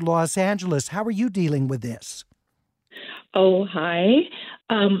downtown Los Angeles, how are you dealing with this? Oh, hi.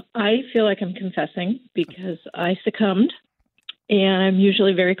 I feel like I'm confessing because I succumbed, and I'm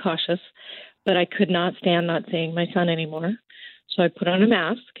usually very cautious, but I could not stand not seeing my son anymore. So I put on a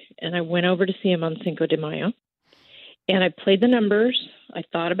mask, and I went over to see him on Cinco de Mayo, and I played the numbers. I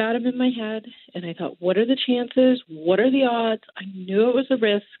thought about him in my head, and I thought, what are the chances? What are the odds? I knew it was a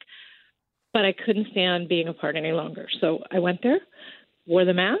risk, but I couldn't stand being apart any longer. So I went there, wore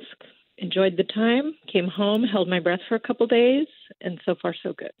the mask, enjoyed the time, came home, held my breath for a couple days, and so far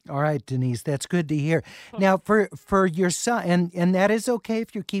so good. All right, Denise, that's good to hear. Now, for your son, and that is okay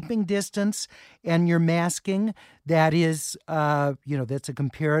if you're keeping distance and you're masking, that is, that's a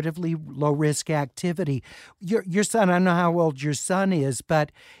comparatively low-risk activity. Your son, I don't know how old your son is,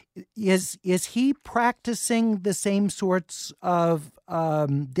 but is he practicing the same sorts of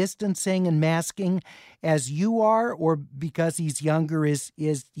distancing and masking as you are, or because he's younger, is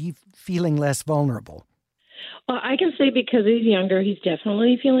he feeling less vulnerable? Well, I can say because he's younger, he's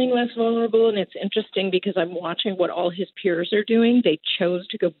definitely feeling less vulnerable, and it's interesting because I'm watching what all his peers are doing. They chose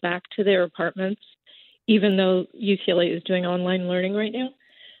to go back to their apartments, even though UCLA is doing online learning right now.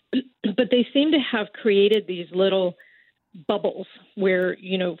 But they seem to have created these little bubbles where,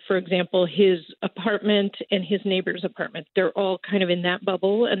 for example, his apartment and his neighbor's apartment, they're all kind of in that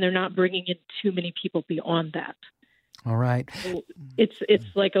bubble, and they're not bringing in too many people beyond that. All right. So it's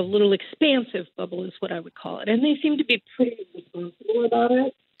like a little expansive bubble is what I would call it. And they seem to be pretty responsible about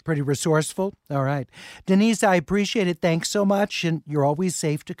it. Pretty resourceful. All right. Denise, I appreciate it. Thanks so much. And you're always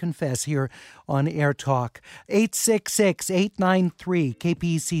safe to confess here on AirTalk.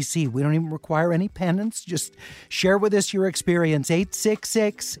 866-893-KPCC. We don't even require any penance. Just share with us your experience.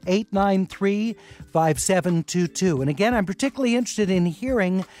 866-893-5722. And again, I'm particularly interested in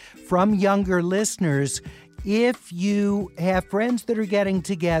hearing from younger listeners. If you have friends that are getting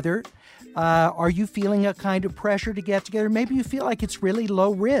together, are you feeling a kind of pressure to get together? Maybe you feel like it's really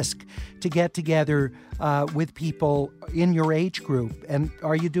low risk to get together with people in your age group. And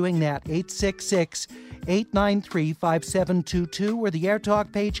are you doing that? 866-893-5722 or the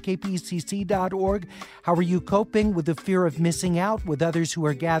AirTalk page, kpcc.org. How are you coping with the fear of missing out with others who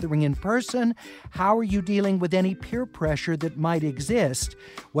are gathering in person? How are you dealing with any peer pressure that might exist,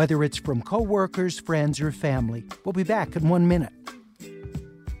 whether it's from coworkers, friends, or family? We'll be back in 1 minute.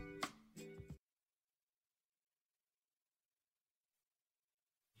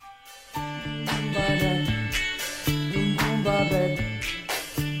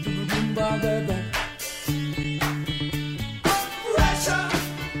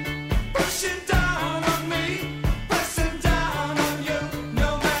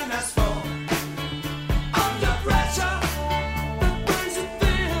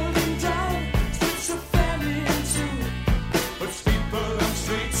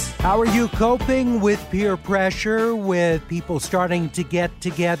 How are you coping with peer pressure, with people starting to get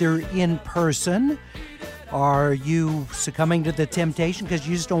together in person? Are you succumbing to the temptation because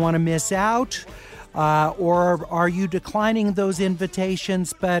you just don't want to miss out? Or are you declining those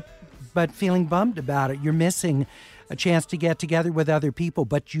invitations but feeling bummed about it? You're missing a chance to get together with other people,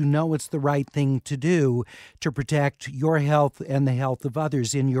 but you know it's the right thing to do to protect your health and the health of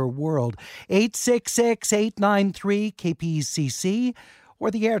others in your world. 866-893-KPCC or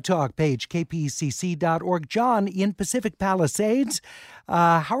the AirTalk page, kpcc.org. John in Pacific Palisades,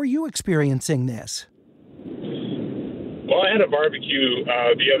 how are you experiencing this? Well, I had a barbecue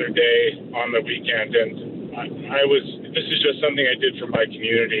the other day on the weekend, and this is just something I did for my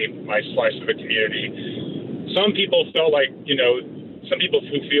community, my slice of the community. Some people felt like, some people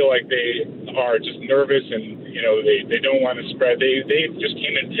who feel like they are just nervous and, they don't want to spread. They just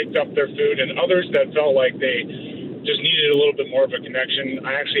came and picked up their food, and others that felt like they just needed a little bit more of a connection.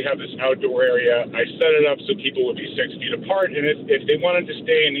 I actually have this outdoor area. I set it up so people would be 6 feet apart, and if they wanted to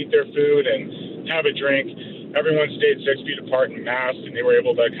stay and eat their food and have a drink, everyone stayed 6 feet apart and masked, and they were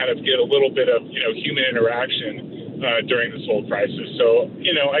able to kind of get a little bit of, human interaction during this whole crisis. So,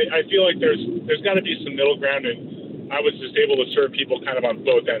 I feel like there's got to be some middle ground, and I was just able to serve people kind of on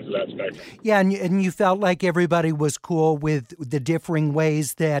both ends of that spectrum. Yeah, and you felt like everybody was cool with the differing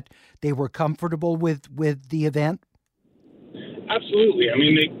ways that they were comfortable with the event? Absolutely. I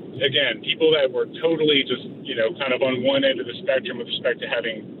mean, people that were totally just, kind of on one end of the spectrum with respect to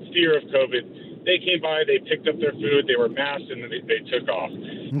having fear of COVID, they came by, they picked up their food, they were masked, and they took off.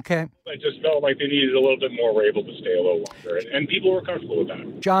 Okay. I just felt like they needed a little bit more, were able to stay a little longer, and people were comfortable with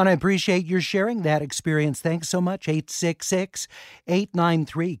that. John, I appreciate your sharing that experience. Thanks so much.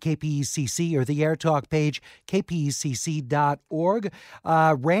 866-893-KPECC or the AirTalk page, kpecc.org.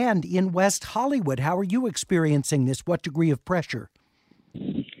 Rand in West Hollywood, how are you experiencing this? What degree of pressure?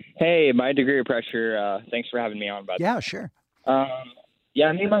 Hey, my degree of pressure, thanks for having me on, bud. Yeah, sure. Yeah,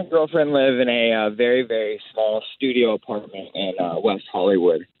 me and my girlfriend live in a very, very small studio apartment in West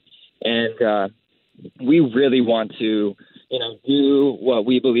Hollywood. And we really want to, do what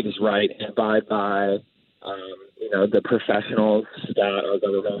we believe is right and abide by, the professionals that our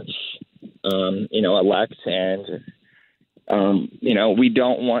government, elects. And, we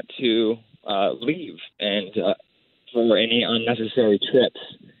don't want to leave and for any unnecessary trips.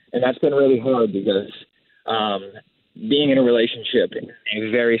 And that's been really hard because being in a relationship in a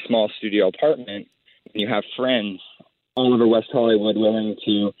very small studio apartment, and you have friends all over West Hollywood willing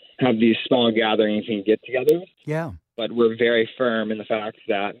to have these small gatherings and get-togethers. Yeah. But we're very firm in the fact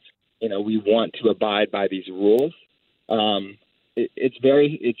that, we want to abide by these rules. It's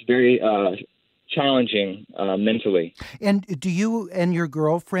very challenging mentally. And do you and your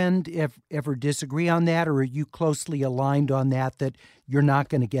girlfriend ever disagree on that, or are you closely aligned on that you're not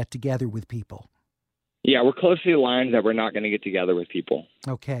going to get together with people? Yeah, we're closely aligned that we're not going to get together with people.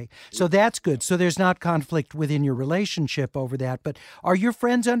 Okay. So that's good. So there's not conflict within your relationship over that. But are your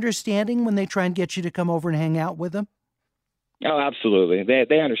friends understanding when they try and get you to come over and hang out with them? Oh, absolutely.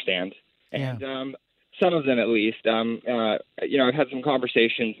 They understand. Yeah. And some of them at least. I've had some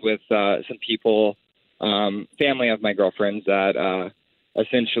conversations with some people, family of my girlfriend's that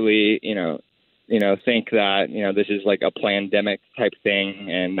essentially, think that, this is like a pandemic type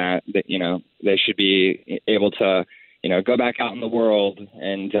thing and that they should be able to, go back out in the world.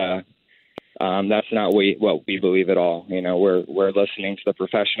 And that's not what we believe at all. We're listening to the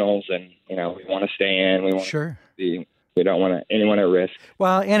professionals and, we want to stay in. We want Sure. to we don't want anyone at risk.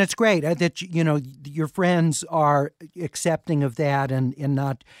 Well, and it's great that, your friends are accepting of that and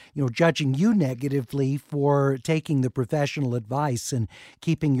not, judging you negatively for taking the professional advice and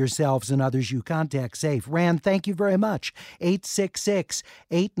keeping yourselves and others you contact safe. Rand, thank you very much.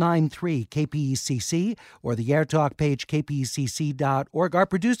 866-893-KPECC or the AirTalk page, kpecc.org. Our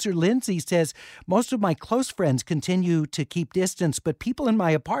producer, Lindsay, says, most of my close friends continue to keep distance, but people in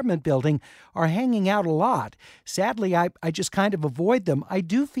my apartment building are hanging out a lot. Sadly, I just kind of avoid them. I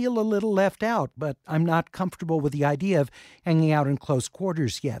do feel a little left out, but I'm not comfortable with the idea of hanging out in close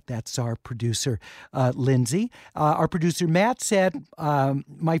quarters yet. That's our producer, Lindsay. Our producer, Matt, said,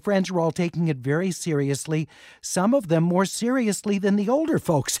 my friends were all taking it very seriously, some of them more seriously than the older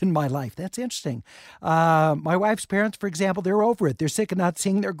folks in my life. That's interesting. My wife's parents, for example, they're over it. They're sick of not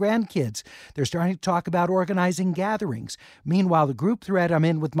seeing their grandkids. They're starting to talk about organizing gatherings. Meanwhile, the group thread I'm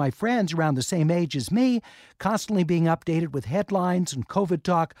in with my friends around the same age as me, constantly being updated with headlines and COVID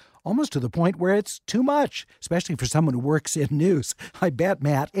talk, almost to the point where it's too much, especially for someone who works in news. I bet,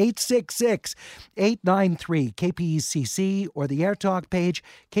 Matt. 866-893-KPECC or the AirTalk page,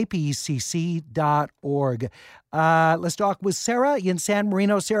 kpecc.org. Let's talk with Sarah in San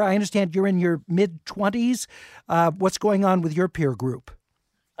Marino. Sarah, I understand you're in your mid-20s. What's going on with your peer group?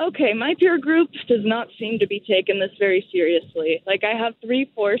 Okay, my peer group does not seem to be taking this very seriously. Like, I have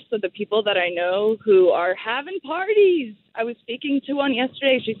 3/4 of the people that I know who are having parties. I was speaking to one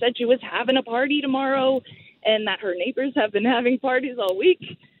yesterday. She said she was having a party tomorrow, and that her neighbors have been having parties all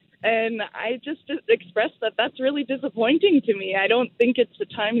week. And I just expressed that that's really disappointing to me. I don't think it's the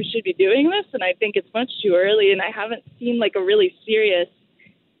time we should be doing this, and I think it's much too early, and I haven't seen like a really serious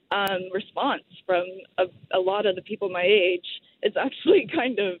response from a lot of the people my age. It's actually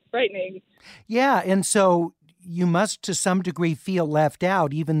kind of frightening. Yeah, and so you must to some degree feel left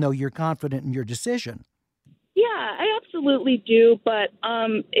out, even though you're confident in your decision. Yeah, I absolutely do, but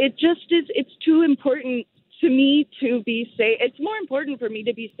it just is, it's too important to me to be safe. It's more important for me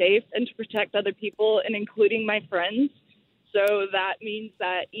to be safe and to protect other people, and including my friends. So that means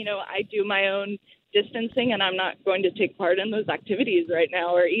that, I do my own distancing, and I'm not going to take part in those activities right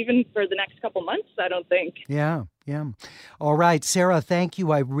now, or even for the next couple months, I don't think. Yeah. All right, Sarah, thank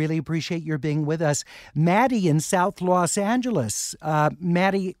you. I really appreciate your being with us. Maddie in South Los Angeles.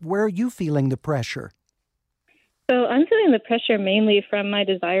 Maddie, where are you feeling the pressure? So I'm feeling the pressure mainly from my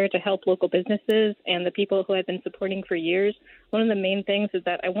desire to help local businesses and the people who I've been supporting for years. One of the main things is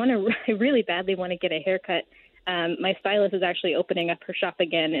that I really badly want to get a haircut. My stylist is actually opening up her shop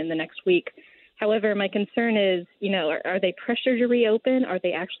again in the next week. However, my concern is, are they pressured to reopen? Are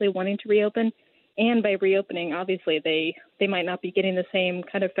they actually wanting to reopen? And by reopening, obviously, they might not be getting the same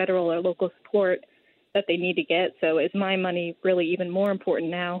kind of federal or local support that they need to get. So is my money really even more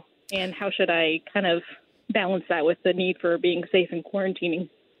important now? And how should I kind of balance that with the need for being safe and quarantining?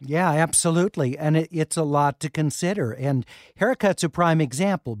 Yeah, absolutely. And it's a lot to consider. And haircut's a prime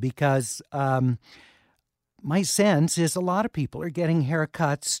example because my sense is a lot of people are getting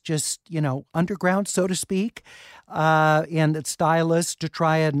haircuts just, underground, so to speak, and stylists to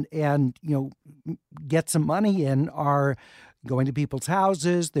try and get some money in are going to people's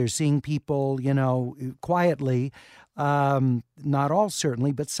houses. They're seeing people, quietly. Not all,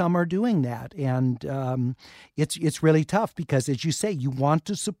 certainly, but some are doing that. And it's really tough because, as you say, you want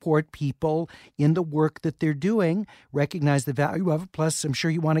to support people in the work that they're doing, recognize the value of it. Plus, I'm sure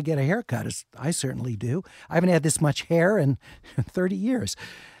you want to get a haircut, as I certainly do. I haven't had this much hair in 30 years.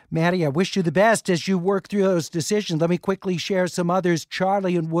 Maddie, I wish you the best as you work through those decisions. Let me quickly share some others.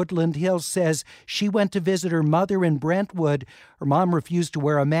 Charlie in Woodland Hills says she went to visit her mother in Brentwood. Her mom refused to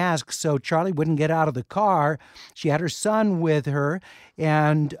wear a mask, so Charlie wouldn't get out of the car. She had her son with her,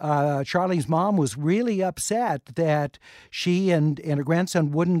 and Charlie's mom was really upset that she and her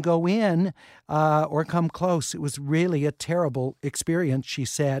grandson wouldn't go in or come close. It was really a terrible experience, she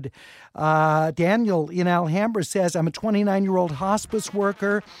said. Daniel in Alhambra says, I'm a 29-year-old hospice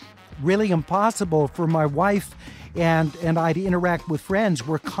worker. Really impossible for my wife and I to interact with friends.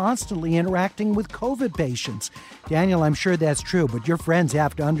 We're constantly interacting with COVID patients. Daniel, I'm sure that's true, but your friends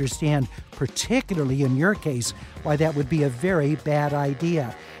have to understand, particularly in your case, why that would be a very bad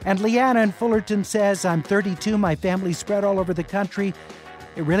idea. And Leanna in Fullerton says, I'm 32, my family's spread all over the country.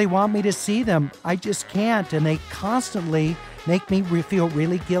 They really want me to see them. I just can't, and they constantly make me feel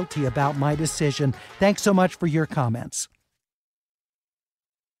really guilty about my decision. Thanks so much for your comments.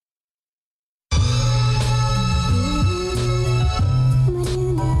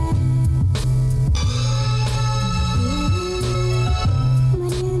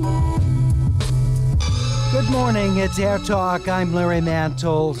 Good morning, it's AirTalk. I'm Larry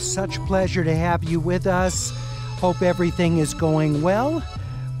Mantle. Such pleasure to have you with us. Hope everything is going well.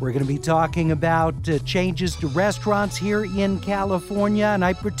 We're going to be talking about changes to restaurants here in California, and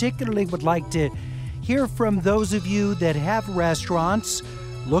I particularly would like to hear from those of you that have restaurants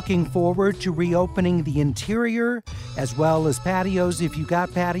looking forward to reopening the interior as well as patios if you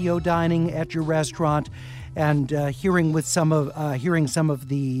got patio dining at your restaurant. And hearing some of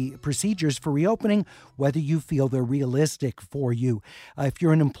the procedures for reopening, whether you feel they're realistic for you. If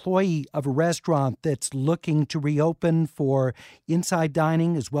you're an employee of a restaurant that's looking to reopen for inside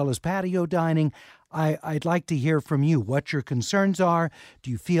dining as well as patio dining, I'd like to hear from you what your concerns are.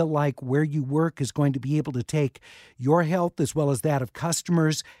 Do you feel like where you work is going to be able to take your health as well as that of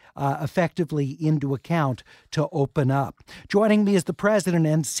customers effectively into account to open up? Joining me is the president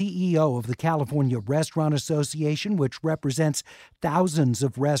and CEO of the California Restaurant Association, which represents thousands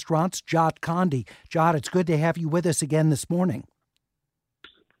of restaurants, Jot Condi. Jot, it's good to have you with us again this morning.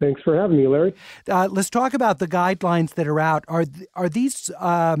 Thanks for having me, Larry. Let's talk about the guidelines that are out. Are these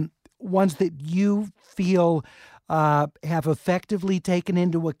ones that you feel have effectively taken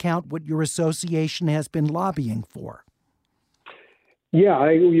into account what your association has been lobbying for? Yeah,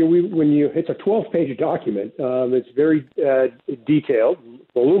 it's a 12-page document. It's very detailed,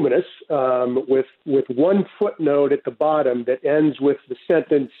 voluminous, with one footnote at the bottom that ends with the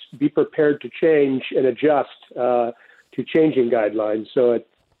sentence, be prepared to change and adjust to changing guidelines. So it's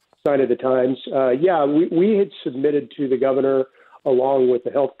sign of the times. We had submitted to the governor along with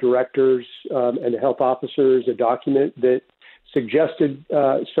the health directors and the health officers, a document that suggested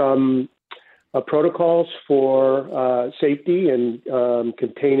some protocols for safety and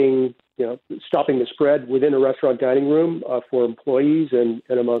containing, stopping the spread within a restaurant dining room for employees and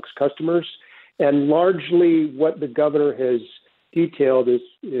amongst customers. And largely what the governor has detailed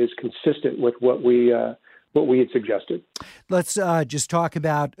is consistent with what we had suggested. Let's just talk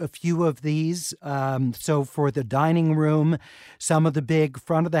about a few of these. So for the dining room, some of the big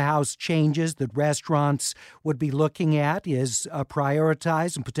front of the house changes that restaurants would be looking at is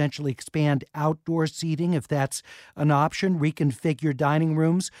prioritize and potentially expand outdoor seating if that's an option, reconfigure dining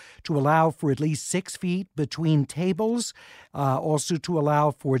rooms to allow for at least 6 feet between tables, also to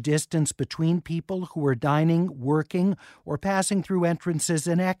allow for distance between people who are dining, working, or passing through entrances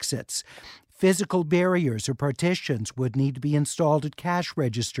and exits. Physical barriers or partitions would need to be installed at cash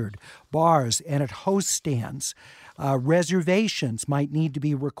registered, bars, and at host stands. Reservations might need to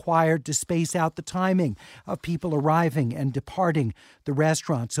be required to space out the timing of people arriving and departing the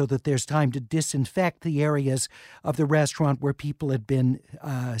restaurant so that there's time to disinfect the areas of the restaurant where people had been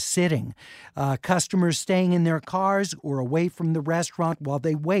sitting. Customers staying in their cars or away from the restaurant while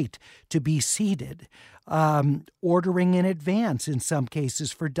they wait to be seated. Ordering in advance in some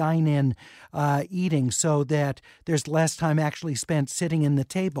cases for dine-in eating so that there's less time actually spent sitting in the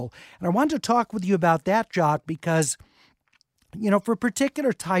table. And I wanted to talk with you about that, Jot, because for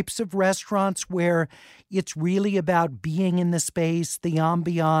particular types of restaurants where it's really about being in the space, the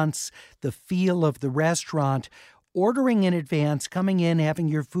ambiance, the feel of the restaurant, ordering in advance, coming in, having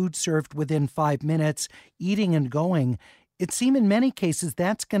your food served within 5 minutes, eating and going, it seems in many cases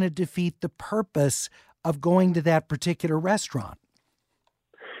that's going to defeat the purpose of going to that particular restaurant.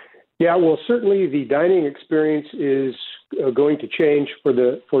 Yeah, well, certainly the dining experience is going to change for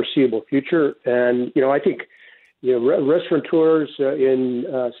the foreseeable future. And, I think, restaurateurs in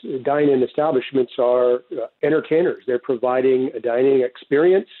dine-in establishments are entertainers. They're providing a dining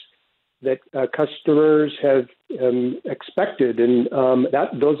experience that customers have expected. And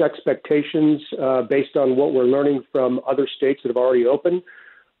those expectations, based on what we're learning from other states that have already opened,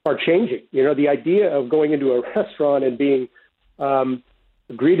 are changing. The idea of going into a restaurant and being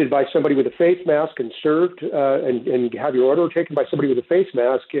greeted by somebody with a face mask and served and have your order taken by somebody with a face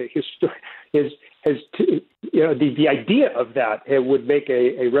mask the idea of that would make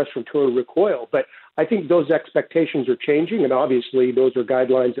a restaurateur recoil. But I think those expectations are changing, and obviously those are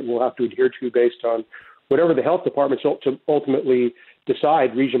guidelines that we'll have to adhere to based on whatever the health departments ultimately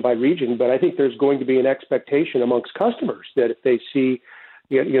decide region by region. But I think there's going to be an expectation amongst customers that if they see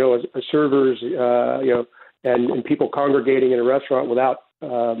servers, and people congregating in a restaurant without,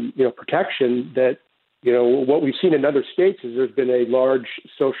 protection, that, what we've seen in other states is there's been a large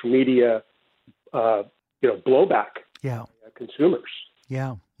social media, blowback. Yeah. Consumers.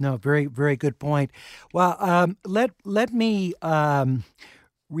 Yeah. No, very, very good point. Well, let me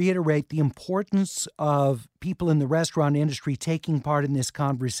reiterate the importance of people in the restaurant industry taking part in this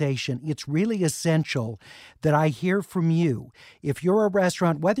conversation. It's really essential that I hear from you. If you're a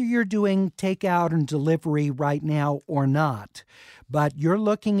restaurant, whether you're doing takeout and delivery right now or not, but you're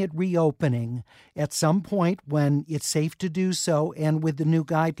looking at reopening at some point when it's safe to do so and with the new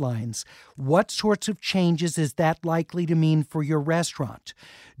guidelines, what sorts of changes is that likely to mean for your restaurant?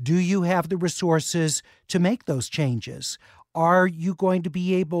 Do you have the resources to make those changes? Are you going to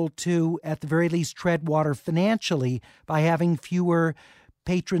be able to, at the very least, tread water financially by having fewer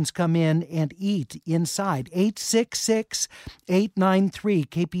patrons come in and eat inside?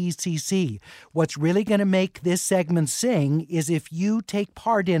 866-893-KPECC. What's really going to make this segment sing is if you take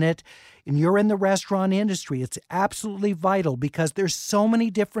part in it and you're in the restaurant industry. It's absolutely vital because there's so many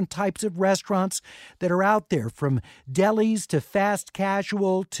different types of restaurants that are out there, from delis to fast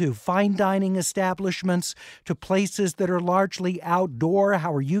casual to fine dining establishments to places that are largely outdoor.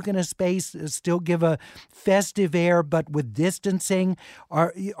 How are you going to still give a festive air but with distancing?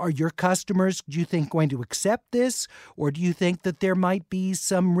 Are your customers, do you think, going to accept this? Or do you think that there might be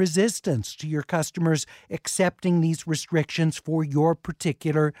some resistance to your customers accepting these restrictions for your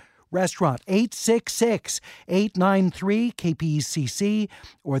particular restaurant? 866-893-KPECC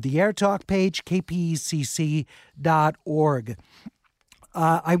or the AirTalk page, kpecc.org.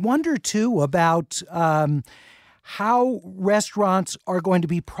 I wonder, too, about how restaurants are going to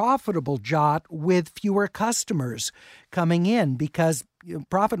be profitable, Jot, with fewer customers coming in, because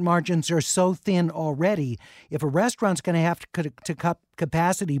profit margins are so thin already. If a restaurant's going to have to cut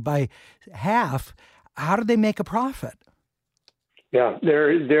capacity by half, how do they make a profit? Yeah,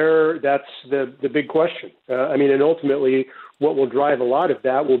 that's the big question. And ultimately, what will drive a lot of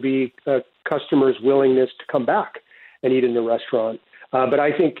that will be customers' willingness to come back. and eat in the restaurant. But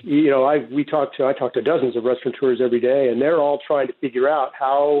I think, I talk to dozens of restaurateurs every day, and they're all trying to figure out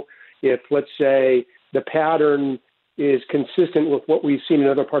how, if, let's say, the pattern is consistent with what we've seen in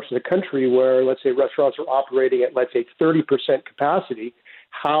other parts of the country where, let's say, restaurants are operating at, let's say, 30% capacity,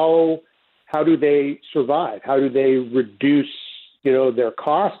 how do they survive? How do they reduce, their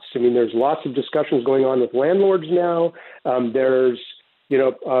costs? I mean, there's lots of discussions going on with landlords now. There's,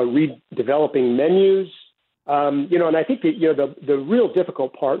 redeveloping menus. And I think that, the real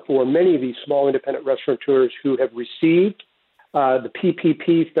difficult part for many of these small independent restaurateurs who have received the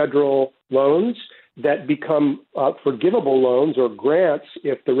PPP federal loans that become forgivable loans or grants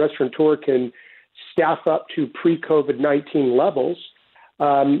if the restaurateur can staff up to pre-COVID-19 levels.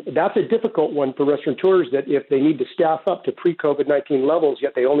 That's a difficult one for restaurateurs, that if they need to staff up to pre-COVID-19 levels,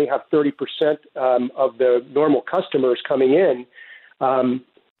 yet they only have 30% of the normal customers coming in,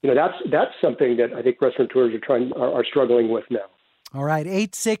 that's something that I think restaurateurs are struggling with now. All right,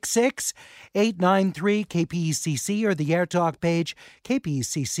 866-893-KPECC or the AirTalk page,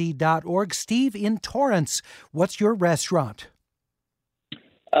 kpecc.org. Steve in Torrance, what's your restaurant?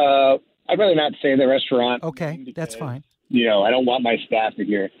 I'd rather not say the restaurant. Okay, that's fine. I don't want my staff to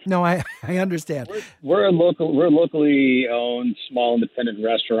hear. No, I understand. We're a locally owned small independent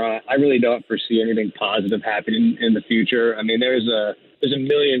restaurant. I really don't foresee anything positive happening in the future. I mean, there's a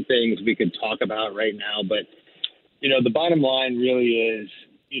million things we could talk about right now, but the bottom line really is,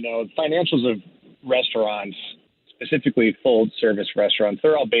 financials of restaurants, specifically full service restaurants,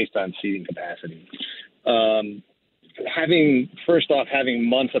 they're all based on seating capacity. Having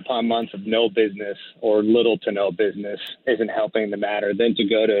months upon months of no business or little to no business isn't helping the matter. Then to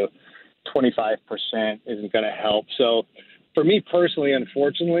go to 25% isn't going to help. So for me personally,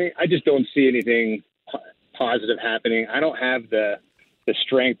 unfortunately, I just don't see anything positive happening. I don't have the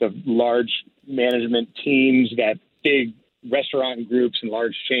strength of large management teams that big restaurant groups and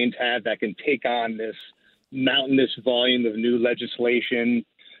large chains have that can take on this mountainous volume of new legislation,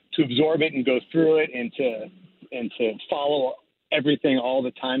 to absorb it and go through it and to follow everything all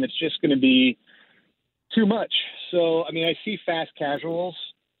the time. It's just going to be too much. So, I mean, I see fast casuals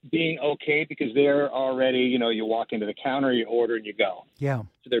being okay because they're already, you walk into the counter, you order and you go. Yeah.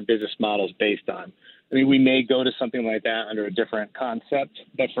 So their business model is based on. I mean, we may go to something like that under a different concept,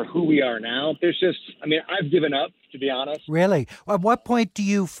 but for who we are now, I've given up, to be honest. Really? At what point do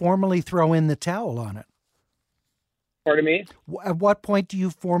you formally throw in the towel on it? Pardon me? At what point do you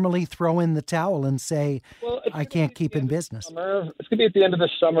formally throw in the towel and say, I can't keep in business? It's going to be at the end of the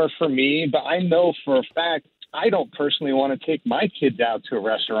summer for me, but I know for a fact I don't personally want to take my kids out to a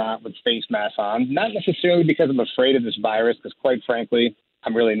restaurant with face masks on, not necessarily because I'm afraid of this virus, because quite frankly,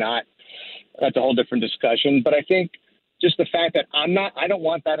 I'm really not. That's a whole different discussion. But I think just the fact that I don't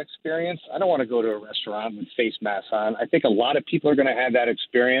want that experience. I don't want to go to a restaurant with face masks on. I think a lot of people are going to have that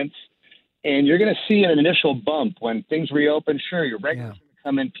experience. And you're going to see an initial bump when things reopen. Sure, your regulars are going to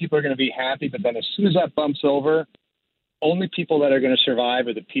come in. People are going to be happy. But then as soon as that bump's over, only people that are going to survive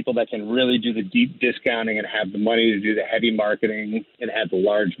are the people that can really do the deep discounting and have the money to do the heavy marketing and have the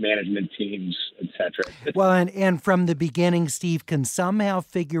large management teams, et cetera. Well, and from the beginning, Steve can somehow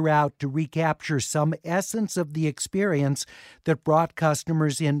figure out to recapture some essence of the experience that brought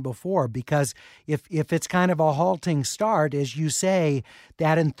customers in before. Because if it's kind of a halting start, as you say,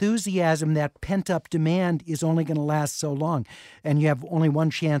 that enthusiasm, that pent-up demand is only going to last so long. And you have only one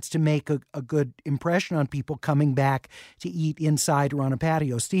chance to make a good impression on people coming back to eat inside or on a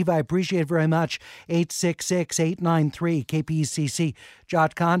patio. Steve, I appreciate it very much. 866-893-KPECC.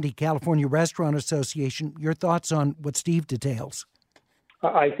 Jot Condi, California Restaurant Association. Your thoughts on what Steve details?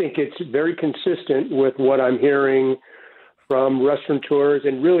 I think it's very consistent with what I'm hearing from restaurateurs.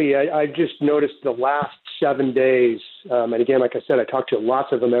 And really, I just noticed the last 7 days, and again, like I said, I talk to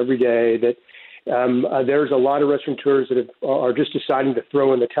lots of them every day, that there's a lot of restaurateurs that are just deciding to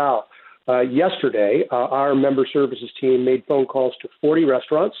throw in the towel. Yesterday, our member services team made phone calls to 40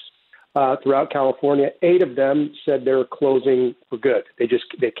 restaurants throughout California. 8 of them said they're closing for good. They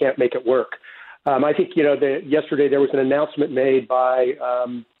can't make it work. I think, yesterday there was an announcement made by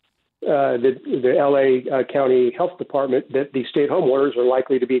the LA County Health Department that the stay-at-home orders are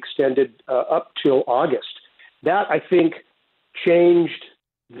likely to be extended up till August. That, I think, changed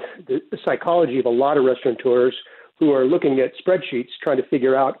the psychology of a lot of restaurateurs who are looking at spreadsheets trying to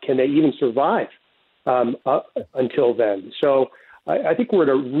figure out, can they even survive until then? So I think we're at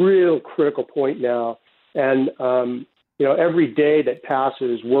a real critical point now. And, every day that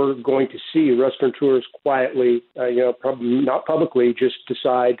passes, we're going to see restaurateurs quietly, probably not publicly, just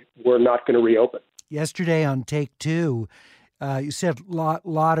decide we're not going to reopen. Yesterday on Take Two, you said a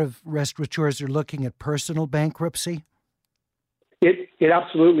lot of restaurateurs are looking at personal bankruptcy. It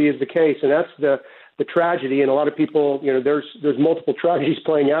absolutely is the case, and that's the tragedy. And a lot of people, there's multiple tragedies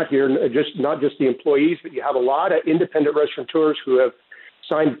playing out here. Not just the employees, but you have a lot of independent restaurateurs who have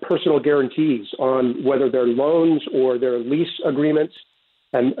signed personal guarantees on whether they're loans or their lease agreements,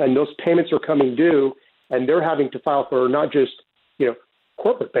 and those payments are coming due, and they're having to file for not just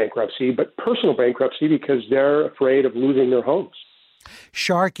corporate bankruptcy, but personal bankruptcy because they're afraid of losing their homes.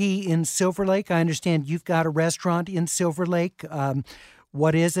 Sharky in Silver Lake, I understand you've got a restaurant in Silver Lake.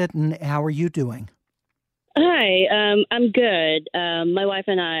 What is it, and how are you doing? Hi, I'm good. My wife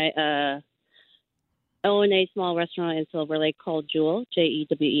and I own a small restaurant in Silver Lake called Jewel,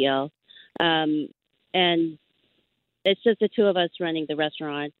 Jewel. And it's just the two of us running the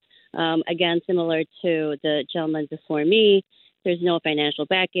restaurant. Again, similar to the gentleman before me, there's no financial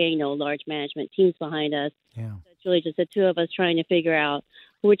backing, no large management teams behind us. Yeah. So it's really just the two of us trying to figure out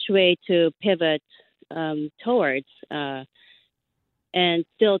which way to pivot towards and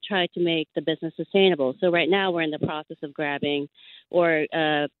still try to make the business sustainable. So right now we're in the process of grabbing or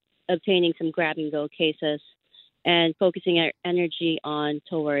obtaining some grab-and-go cases and focusing our energy on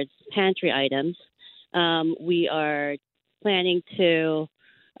towards pantry items. We are planning to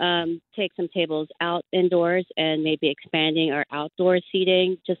take some tables out indoors and maybe expanding our outdoor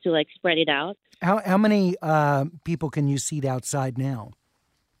seating just to spread it out. How many people can you seat outside now?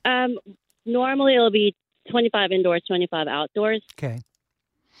 Normally it'll be 25 indoors, 25 outdoors. Okay.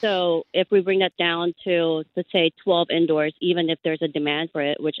 So if we bring that down to, let's say, 12 indoors, even if there's a demand for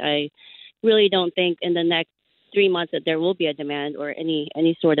it, which I really don't think in the next 3 months that there will be a demand or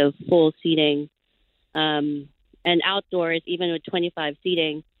any sort of full seating. And outdoors, even with 25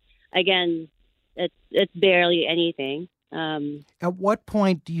 seating, again, it's barely anything. At what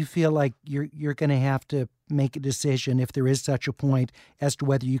point do you feel like you're going to have to make a decision, if there is such a point, as to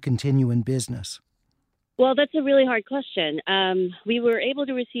whether you continue in business? Well, that's a really hard question. We were able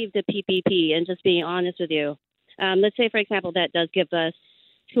to receive the PPP, and just being honest with you, let's say, for example, that does give us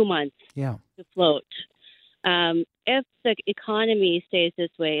 2 months to float. If the economy stays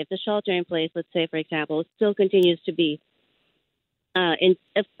this way, if the shelter in place, let's say, for example, still continues to be in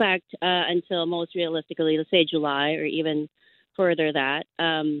effect until most realistically, let's say July or even further that,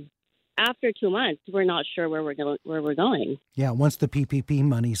 after 2 months, we're not sure where we're going. Yeah, once the PPP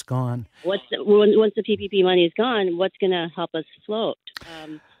money's gone. Once the PPP money is gone, what's going to help us float?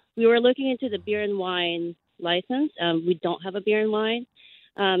 We were looking into the beer and wine license. We don't have a beer and wine.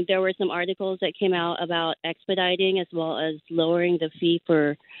 There were some articles that came out about expediting as well as lowering the fee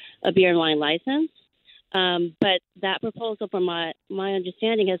for a beer and wine license. But that proposal, from my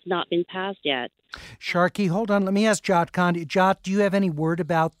understanding, has not been passed yet. Sharky, hold on. Let me ask Jot Condi. Jot, do you have any word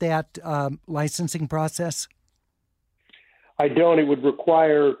about that licensing process? I don't. It would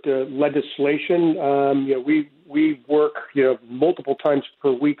require legislation. We work multiple times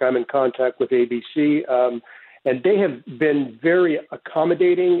per week. I'm in contact with ABC, and they have been very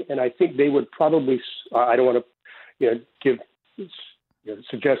accommodating. And I think they would probably. I don't want to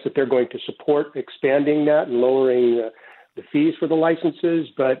suggest that they're going to support expanding that and lowering the fees for the licenses,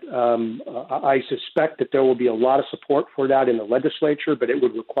 but I suspect that there will be a lot of support for that in the legislature, but it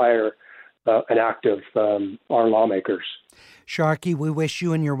would require an act of our lawmakers. Sharky, we wish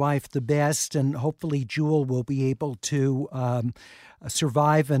you and your wife the best, and hopefully Jewel will be able to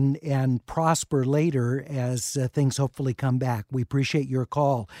survive and prosper later as things hopefully come back. We appreciate your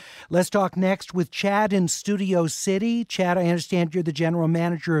call. Let's talk next with Chad in Studio City. Chad, I understand you're the general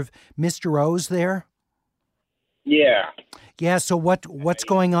manager of Mr. O's there? Yeah. Yeah, so what's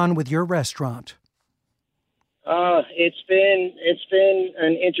going on with your restaurant? It's been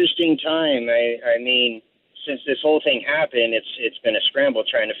an interesting time. I mean, since this whole thing happened, it's been a scramble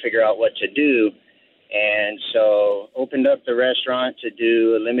trying to figure out what to do. And so opened up the restaurant to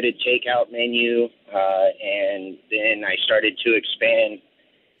do a limited takeout menu, and then I started to expand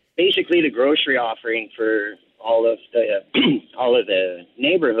basically the grocery offering for all of the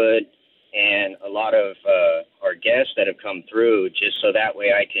neighborhood and a lot of our guests that have come through, just so that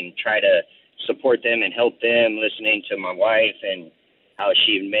way I can try to support them and help them, listening to my wife and how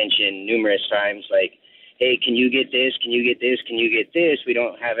she mentioned numerous times, like, hey, can you get this? Can you get this? Can you get this? We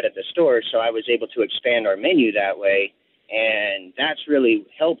don't have it at the store. So I was able to expand our menu that way. And that's really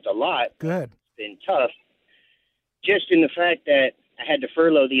helped a lot. Good. It's been tough. Just in the fact that I had to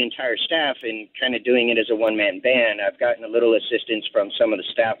furlough the entire staff and kind of doing it as a one-man band. I've gotten a little assistance from some of the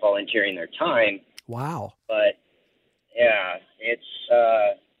staff volunteering their time. Wow. But, yeah, it's...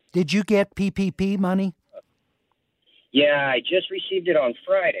 Did you get PPP money? Yeah, I just received it on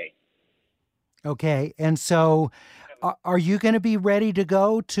Friday. Okay, and so are you going to be ready to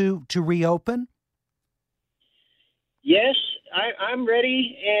go to reopen? Yes, I'm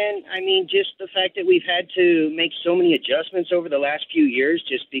ready, and I mean, just the fact that we've had to make so many adjustments over the last few years,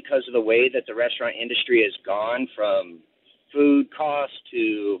 just because of the way that the restaurant industry has gone, from food costs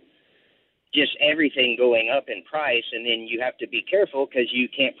to just everything going up in price, and then you have to be careful because you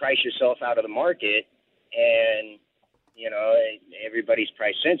can't price yourself out of the market, and everybody's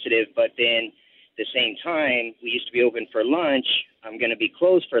price sensitive. But then at the same time, we used to be open for lunch. I'm going to be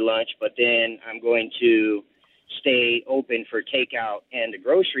closed for lunch, but then I'm going to stay open for takeout and the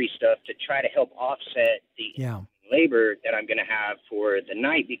grocery stuff to try to help offset the labor that I'm going to have for the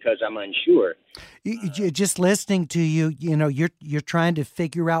night because I'm unsure. Just listening to you, you're trying to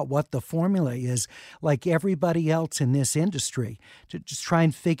figure out what the formula is, like everybody else in this industry, to just try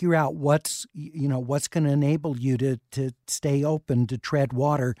and figure out what's going to enable you to stay open, to tread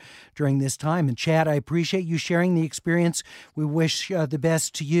water during this time. And Chad, I appreciate you sharing the experience. We wish the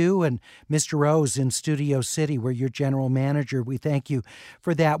best to you and Mr. Rose in Studio City, where you're general manager. We thank you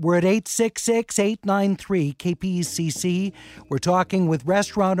for that. We're at 866-893-KPCC. We're talking with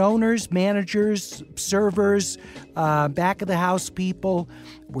restaurant owners, managers, servers, back of the house people.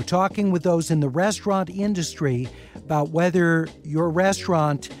 We're talking with those in the restaurant industry about whether your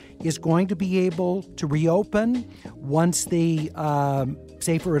restaurant is going to be able to reopen once the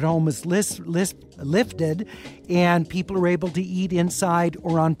safer at home is lifted and people are able to eat inside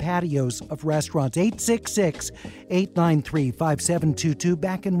or on patios of restaurants. 866-893-5722.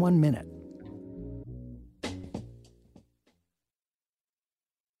 Back in 1 minute.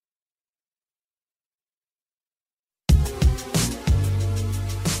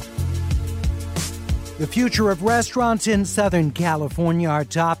 The future of restaurants in Southern California, our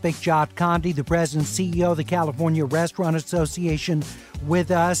topic. Jot Condi, the president and CEO of the California Restaurant Association,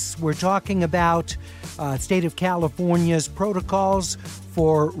 with us. We're talking about state of California's protocols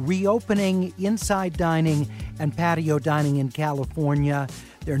for reopening inside dining and patio dining in California.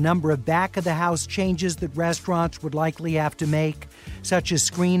 There are a number of back-of-the-house changes that restaurants would likely have to make, such as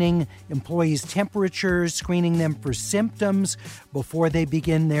screening employees' temperatures, screening them for symptoms before they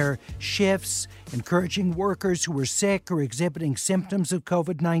begin their shifts, encouraging workers who are sick or exhibiting symptoms of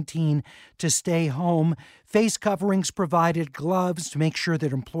COVID-19 to stay home, face coverings provided, gloves to make sure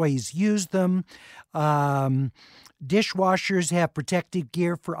that employees use them. Dishwashers have protective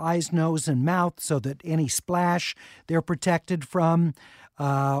gear for eyes, nose, and mouth so that any splash they're protected from.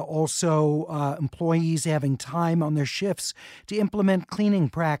 Also, employees having time on their shifts to implement cleaning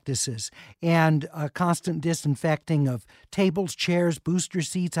practices and constant disinfecting of tables, chairs, booster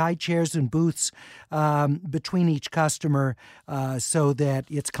seats, high chairs, and booths between each customer so that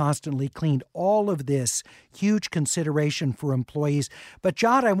it's constantly cleaned. All of this, huge consideration for employees. But,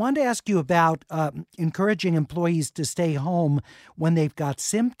 Jod, I wanted to ask you about encouraging employees to stay home when they've got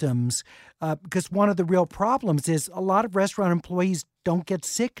symptoms, because one of the real problems is a lot of restaurant employees don't get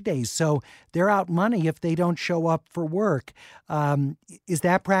sick days, so they're out money if they don't show up for work. Is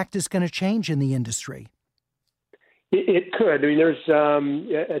that practice going to change in the industry? It could. I mean, there's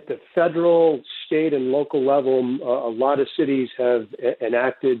at the federal, state, and local level, a lot of cities have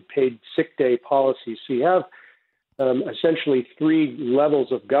enacted paid sick day policies. So you have essentially three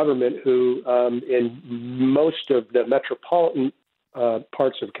levels of government who, in most of the metropolitan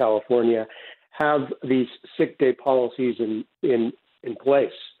parts of California, have these sick day policies in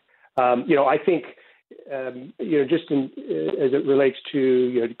place. I think, just as it relates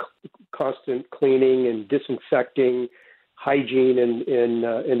to constant cleaning and disinfecting, hygiene in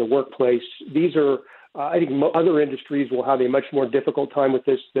the workplace, these are, I think, other industries will have a much more difficult time with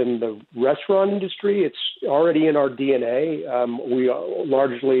this than the restaurant industry. It's already in our DNA. We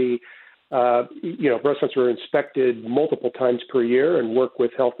largely, restaurants are inspected multiple times per year and work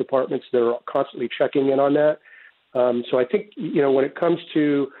with health departments that are constantly checking in on that. So I think, when it comes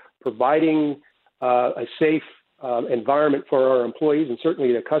to providing a safe environment for our employees and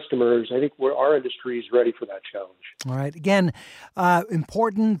certainly the customers, I think our industry is ready for that challenge. All right. Again,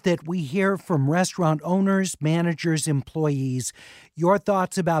 important that we hear from restaurant owners, managers, employees, your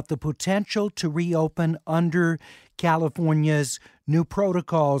thoughts about the potential to reopen under California's new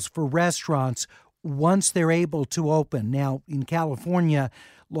protocols for restaurants once they're able to open. Now, in California,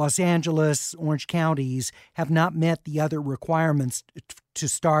 Los Angeles, Orange counties have not met the other requirements to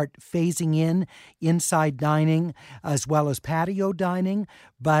start phasing in inside dining as well as patio dining,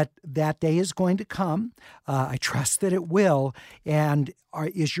 but that day is going to come. I trust that it will. And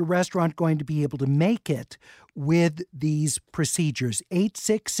is your restaurant going to be able to make it with these procedures?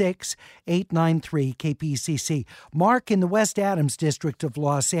 866-893-KPCC. Mark in the West Adams district of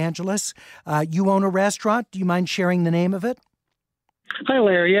Los Angeles. You own a restaurant. Do you mind sharing the name of it? Hi,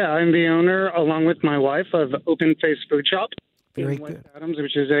 Larry. Yeah, I'm the owner, along with my wife, of Open Face Food Shop. Very in West good. Adams,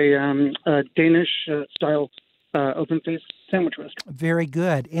 which is a Danish-style open-faced sandwich restaurant. Very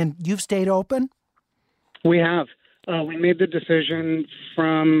good. And you've stayed open? We have. We made the decision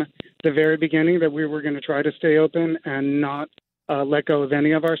from the very beginning that we were going to try to stay open and not let go of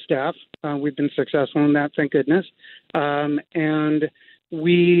any of our staff. We've been successful in that, thank goodness. And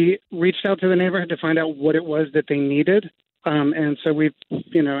we reached out to the neighborhood to find out what it was that they needed. And so we've,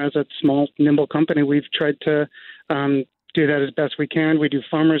 as a small, nimble company, we've tried to do that as best we can. We do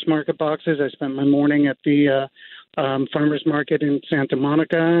farmers market boxes. I spent my morning at the farmers market in Santa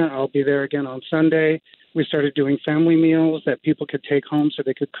Monica. I'll be there again on Sunday. We started doing family meals that people could take home so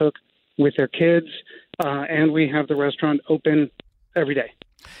they could cook with their kids. And we have the restaurant open every day.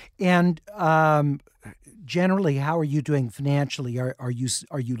 And generally, how are you doing financially? Are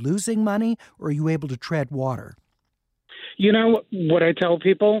you losing money, or are you able to tread water? You know what I tell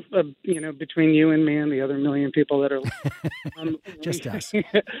people, between you and me and the other million people that are just us.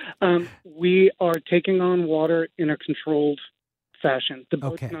 We are taking on water in a controlled fashion. The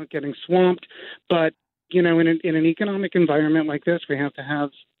boat's not getting swamped, but in an economic environment like this, we have to have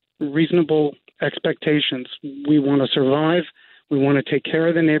reasonable expectations. We want to survive. We want to take care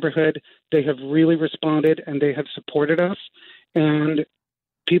of the neighborhood. They have really responded and they have supported us. And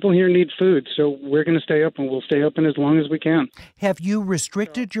people here need food, so we're going to stay open. We'll stay open as long as we can. Have you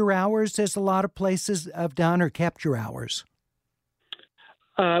restricted your hours, as a lot of places have done, or kept your hours?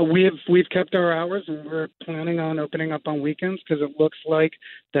 We've kept our hours, and we're planning on opening up on weekends because it looks like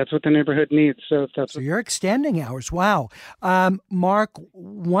that's what the neighborhood needs. So you're extending hours. Wow. Mark,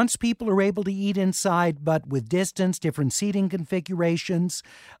 once people are able to eat inside, but with distance, different seating configurations,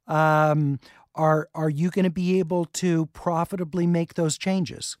 are you going to be able to profitably make those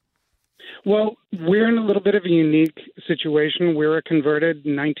changes? Well, we're in a little bit of a unique situation. We're a converted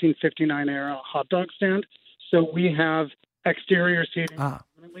 1959 era hot dog stand, so we have exterior seating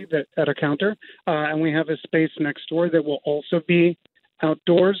at a counter, and we have a space next door that will also be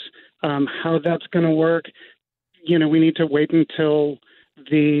outdoors. How that's going to work, we need to wait until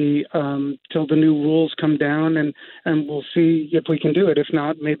the new rules come down, and we'll see if we can do it. If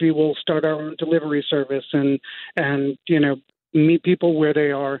not, maybe we'll start our own delivery service and meet people where they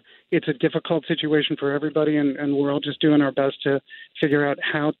are. It's a difficult situation for everybody, and we're all just doing our best to figure out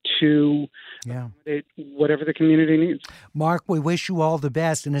how to accommodate whatever the community needs. Mark, we wish you all the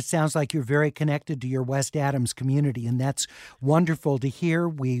best, and it sounds like you're very connected to your West Adams community, and that's wonderful to hear.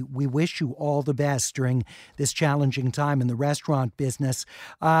 We wish you all the best during this challenging time in the restaurant business.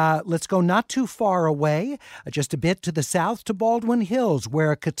 Let's go not too far away, just a bit to the south, to Baldwin Hills,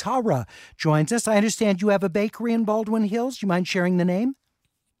 where Katara joins us. I understand you have a bakery in Baldwin Hills. Do you mind sharing the name?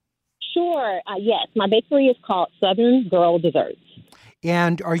 Sure. Yes. My bakery is called Southern Girl Desserts.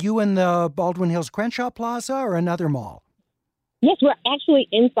 And are you in the Baldwin Hills Crenshaw Plaza or another mall? Yes, we're actually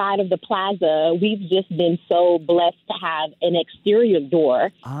inside of the plaza. We've just been so blessed to have an exterior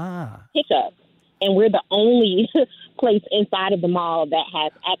door pickup. And we're the only place inside of the mall that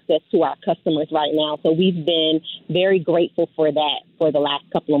has access to our customers right now. So we've been very grateful for that for the last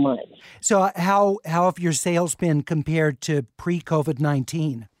couple of months. So how have your sales been compared to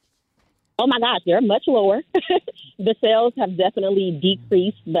pre-COVID-19? Oh, my gosh, they're much lower. The sales have definitely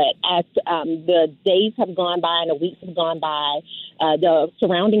decreased, but as the days have gone by and the weeks have gone by, the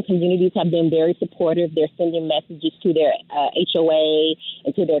surrounding communities have been very supportive. They're sending messages to their HOA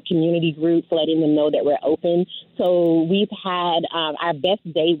and to their community groups, letting them know that we're open. So we've had our best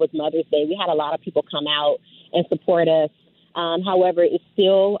day was Mother's Day. We had a lot of people come out and support us. However, it's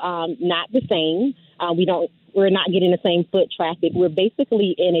still not the same. We're not getting the same foot traffic. We're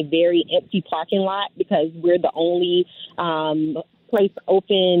basically in a very empty parking lot because we're the only place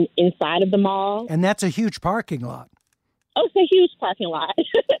open inside of the mall. And that's a huge parking lot. Oh, it's a huge parking lot.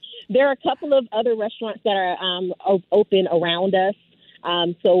 There are a couple of other restaurants that are open around us.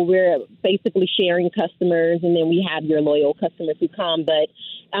 So we're basically sharing customers, and then we have your loyal customers who come. But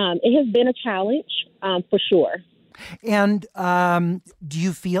it has been a challenge for sure. And do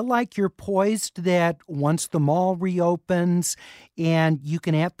you feel like you're poised that once the mall reopens and you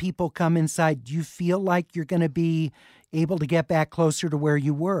can have people come inside, do you feel like you're going to be able to get back closer to where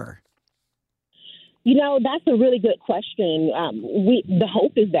you were? That's a really good question. The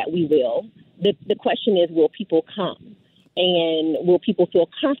hope is that we will. The question is, will people come? And will people feel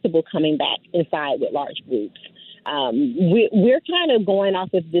comfortable coming back inside with large groups? We're kind of going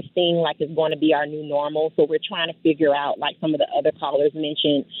off of this thing like it's going to be our new normal. So we're trying to figure out, like some of the other callers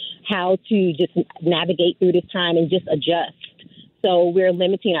mentioned, how to just navigate through this time and just adjust. So we're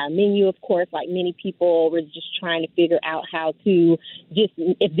limiting our menu, of course, like many people. We're just trying to figure out how to just,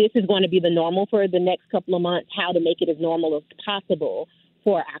 if this is going to be the normal for the next couple of months, how to make it as normal as possible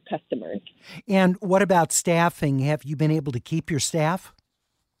for our customers. And what about staffing? Have you been able to keep your staff?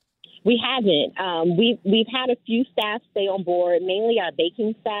 We haven't. We've had a few staff stay on board, mainly our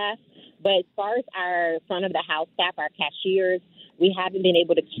baking staff. But as far as our front of the house staff, our cashiers, we haven't been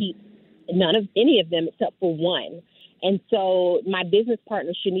able to keep any of them except for one. And so my business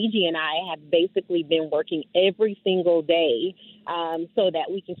partner, Shaniji, and I have basically been working every single day so that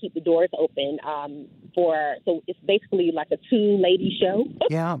we can keep the doors open so it's basically like a two-lady show.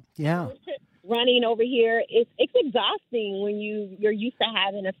 Yeah. Running over here, it's exhausting when you're used to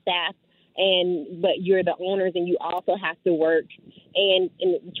having a staff, but you're the owners and you also have to work and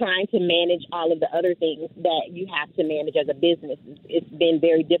trying to manage all of the other things that you have to manage as a business. It's been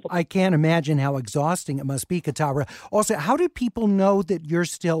very difficult. I can't imagine how exhausting it must be, Katara. Also, how do people know that you're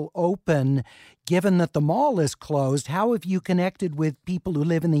still open given that the mall is closed? How have you connected with people who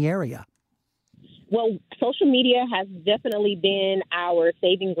live in the area? Well, social media has definitely been our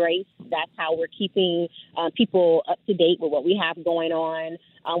saving grace. That's how we're keeping people up to date with what we have going on.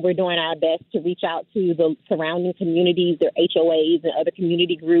 We're doing our best to reach out to the surrounding communities, their HOAs and other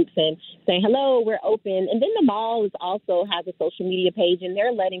community groups, and saying, hello, we're open. And then the mall also has a social media page, and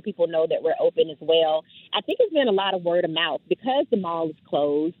they're letting people know that we're open as well. I think it's been a lot of word of mouth because the mall is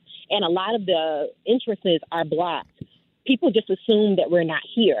closed and a lot of the entrances are blocked. People just assume that we're not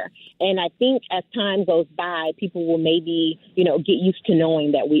here. And I think as time goes by, people will maybe, get used to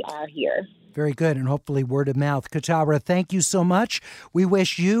knowing that we are here. Very good, and hopefully word of mouth. Katara, thank you so much. We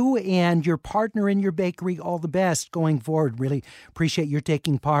wish you and your partner in your bakery all the best going forward. Really appreciate your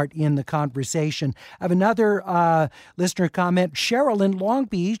taking part in the conversation. I have another listener comment. Cheryl in Long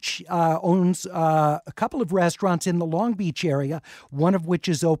Beach owns a couple of restaurants in the Long Beach area, one of which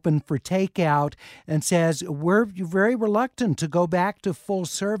is open for takeout, and says, we're very reluctant to go back to full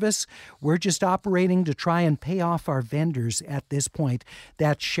service. We're just operating to try and pay off our vendors at this point.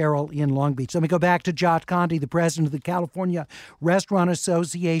 That's Cheryl in Long Beach. Let me go back to Jot Condi, the president of the California Restaurant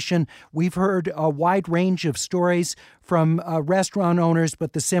Association. We've heard a wide range of stories from restaurant owners,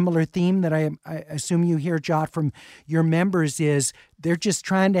 but the similar theme that I assume you hear, Jot, from your members is they're just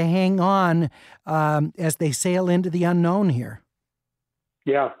trying to hang on as they sail into the unknown here.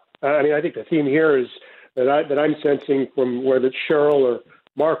 Yeah. I think the theme here is that I'm sensing from whether it's Cheryl or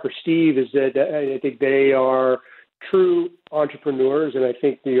Mark or Steve is that I think they are true entrepreneurs, and I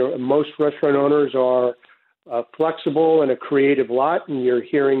think most restaurant owners are flexible and a creative lot, and you're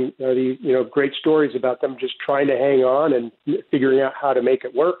hearing great stories about them just trying to hang on and figuring out how to make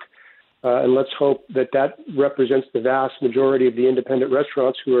it work. And let's hope that represents the vast majority of the independent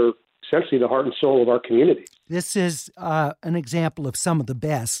restaurants who are essentially the heart and soul of our community. This is an example of some of the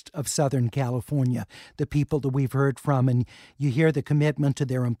best of Southern California, the people that we've heard from. And you hear the commitment to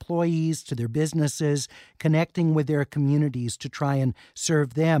their employees, to their businesses, connecting with their communities to try and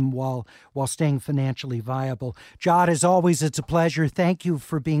serve them while staying financially viable. Jot, as always, it's a pleasure. Thank you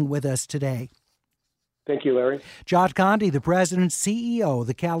for being with us today. Thank you, Larry. Jot Condi, the president, CEO of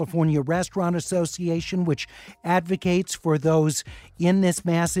the California Restaurant Association, which advocates for those in this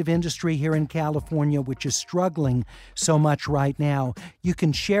massive industry here in California, which is struggling so much right now. You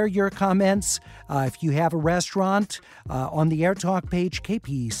can share your comments if you have a restaurant on the AirTalk page,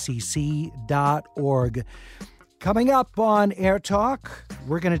 kpcc.org. Coming up on AirTalk,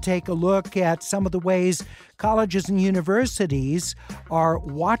 we're going to take a look at some of the ways colleges and universities are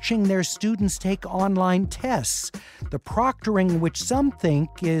watching their students take online tests, the proctoring, which some think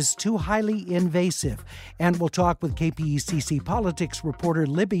is too highly invasive. And we'll talk with KPECC politics reporter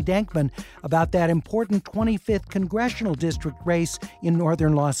Libby Dankman about that important 25th congressional district race in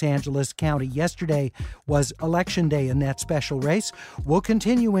northern Los Angeles County. Yesterday was Election Day in that special race. We'll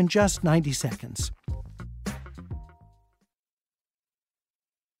continue in just 90 seconds.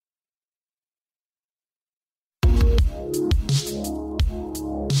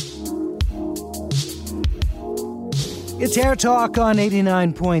 It's AirTalk on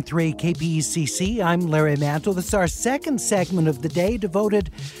 89.3 KPECC. I'm Larry Mantle. This is our second segment of the day devoted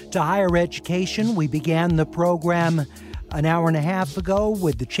to higher education. We began the program an hour and a half ago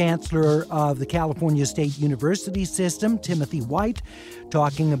with the Chancellor of the California State University System, Timothy White,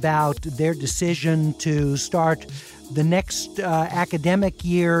 talking about their decision to start the next academic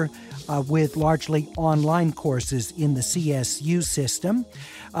year with largely online courses in the CSU system.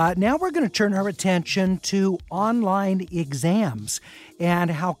 Now we're going to turn our attention to online exams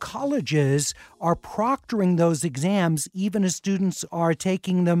and how colleges are proctoring those exams even as students are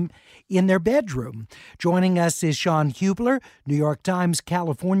taking them in their bedroom. Joining us is Sean Hubler, New York Times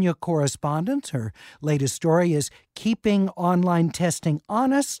California correspondent. Her latest story is Keeping Online Testing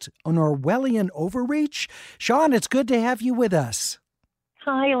Honest, an Orwellian Overreach. Sean, it's good to have you with us.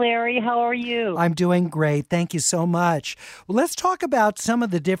 Hi, Larry. How are you? I'm doing great. Thank you so much. Well, let's talk about some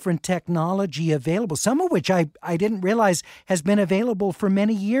of the different technology available, some of which I didn't realize has been available for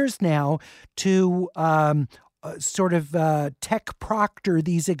many years now to tech proctor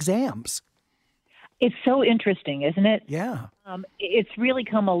these exams. It's so interesting, isn't it? Yeah. It's really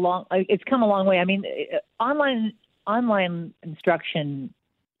come a long. It's come a long way. I mean, online instruction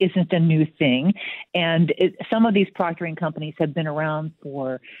isn't a new thing, and some of these proctoring companies have been around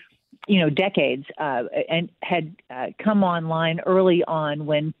for decades and had come online early on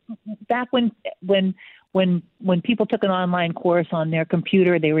when people took an online course on their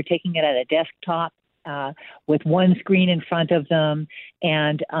computer. They were taking it at a desktop with one screen in front of them,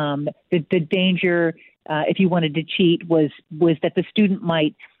 and the danger if you wanted to cheat was that the student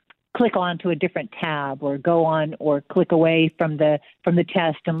might click on to a different tab or go on or click away from the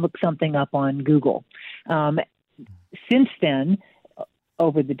test and look something up on Google. Since then,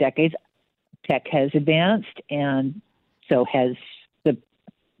 over the decades, tech has advanced, and so has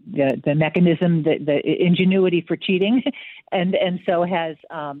the mechanism, the ingenuity for cheating, and so have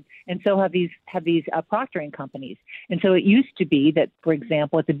these proctoring companies. And so it used to be that, for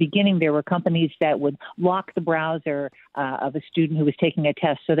example, at the beginning there were companies that would lock the browser of a student who was taking a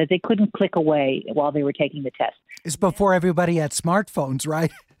test so that they couldn't click away while they were taking the test. It's before everybody had smartphones,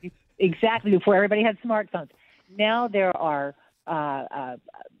 right? Exactly, before everybody had smartphones. Now there are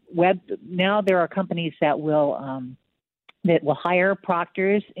companies that will hire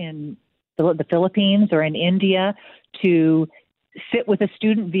proctors in the Philippines or in India to sit with a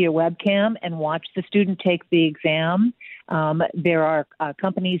student via webcam and watch the student take the exam. There are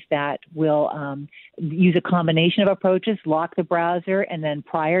companies that will use a combination of approaches, lock the browser, and then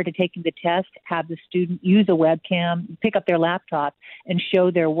prior to taking the test, have the student use a webcam, pick up their laptop, and show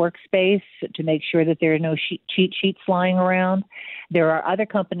their workspace to make sure that there are no cheat sheets flying around. There are other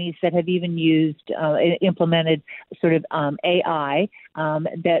companies that have even implemented sort of AI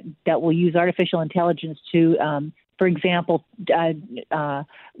that will use artificial intelligence to for example,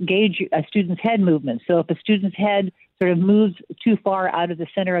 gauge a student's head movement. So if a student's head sort of moves too far out of the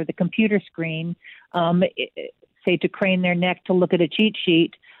center of the computer screen, say to crane their neck to look at a cheat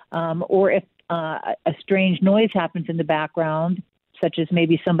sheet, or if a strange noise happens in the background, such as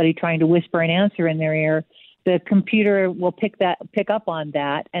maybe somebody trying to whisper an answer in their ear, the computer will pick up on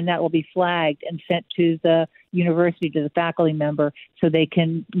that, and that will be flagged and sent to the university, to the faculty member, so they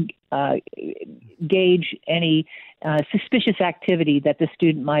can gauge any suspicious activity that the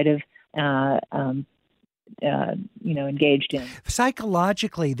student might have engaged in.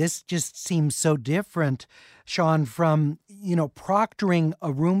 Psychologically, this just seems so different, Sean, from, proctoring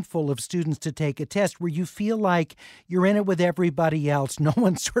a room full of students to take a test where you feel like you're in it with everybody else. No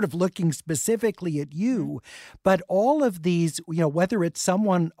one's sort of looking specifically at you. But all of these, whether it's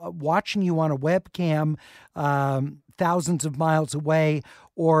someone watching you on a webcam thousands of miles away,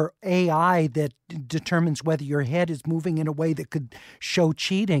 or AI that determines whether your head is moving in a way that could show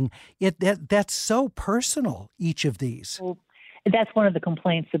cheating, that's so personal, each of these. Well, that's one of the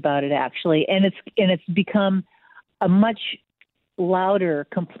complaints about it, actually, and it's become a much louder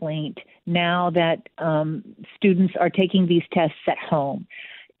complaint now that students are taking these tests at home.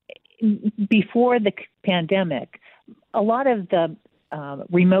 Before the pandemic, a lot of the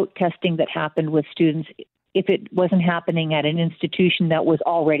remote testing that happened with students, if it wasn't happening at an institution that was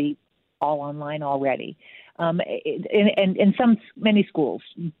already all online already, and many schools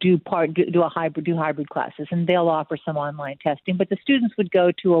do hybrid classes, and they'll offer some online testing. But the students would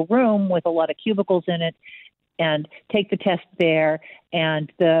go to a room with a lot of cubicles in it and take the test there,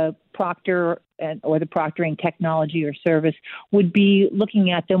 and the proctor or the proctoring technology or service would be looking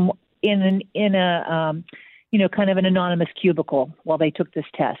at them in a kind of an anonymous cubicle while they took this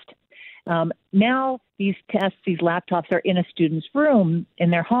test. Now these tests, these laptops are in a student's room, in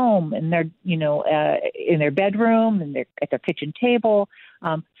their home, in their in their bedroom, and at their kitchen table,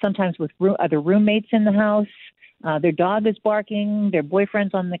 sometimes with other roommates in the house. Their dog is barking. Their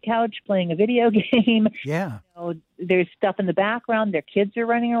boyfriend's on the couch playing a video game. Yeah. There's stuff in the background. Their kids are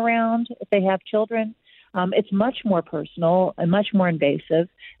running around if they have children. It's much more personal and much more invasive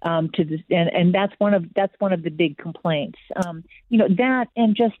to this, and that's one of the big complaints. That,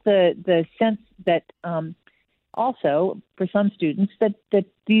 and just the sense that also for some students that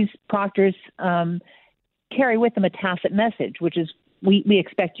these proctors carry with them a tacit message, which is we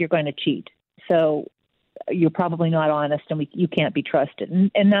expect you're going to cheat. So you're probably not honest, and you can't be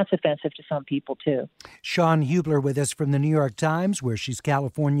trusted. And that's offensive to some people, too. Shawn Hubler with us from the New York Times, where she's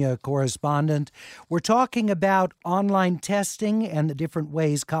California correspondent. We're talking about online testing and the different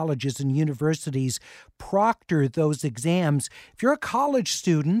ways colleges and universities proctor those exams. If you're a college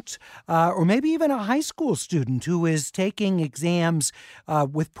student or maybe even a high school student who is taking exams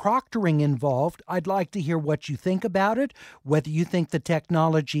with proctoring involved, I'd like to hear what you think about it, whether you think the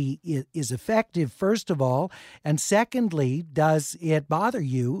technology is effective, first of all, and secondly, does it bother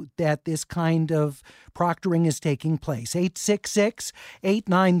you that this kind of proctoring is taking place?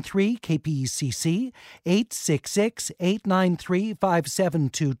 866-893-KPECC,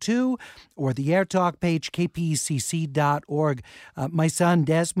 866-893-5722, or the AirTalk page, kpecc.org. My son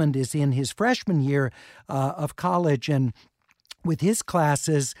Desmond is in his freshman year of college, and with his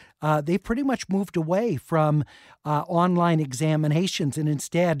classes, they've pretty much moved away from online examinations, and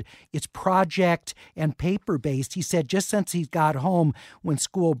instead it's project and paper-based. He said just since he got home when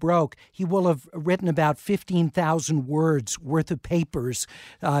school broke, he will have written about 15,000 words worth of papers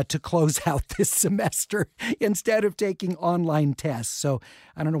to close out this semester instead of taking online tests. So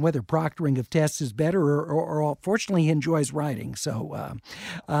I don't know whether proctoring of tests is better or fortunately he enjoys writing. So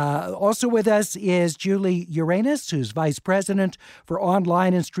also with us is Julie Uranus, who's Vice President for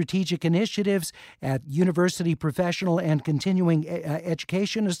Online and Strategic Initiatives at University Professional and Continuing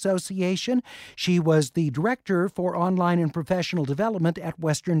Education Association. She was the Director for Online and Professional Development at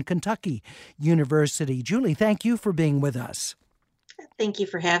Western Kentucky University. Julie, thank you for being with us. Thank you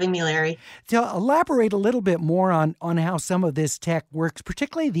for having me, Larry. To elaborate a little bit more on how some of this tech works,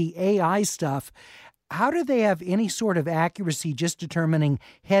 particularly the AI stuff, how do they have any sort of accuracy just determining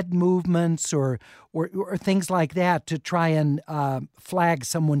head movements or things like that to try and flag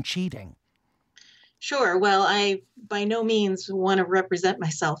someone cheating? Sure. Well, I by no means want to represent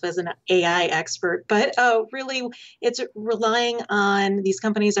myself as an AI expert, but really these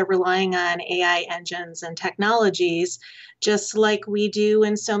companies are relying on AI engines and technologies, just like we do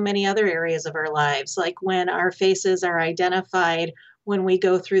in so many other areas of our lives, like when our faces are identified when we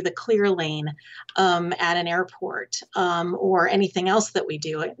go through the clear lane at an airport or anything else that we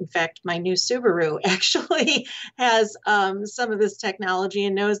do. In fact, my new Subaru actually has some of this technology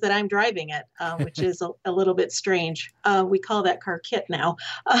and knows that I'm driving it, which is a little bit strange. We call that car Kit now.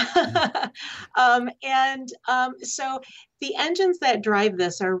 So the engines that drive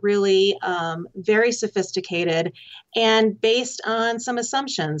this are really very sophisticated and based on some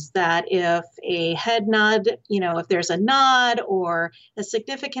assumptions that if a head nod, if there's a nod or a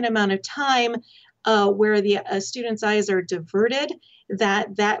significant amount of time where the student's eyes are diverted,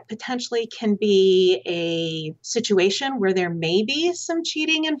 that potentially can be a situation where there may be some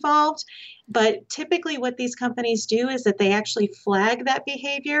cheating involved. But typically what these companies do is that they actually flag that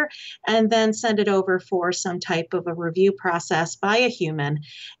behavior and then send it over for some type of a review process by a human.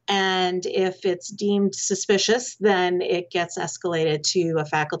 And if it's deemed suspicious, then it gets escalated to a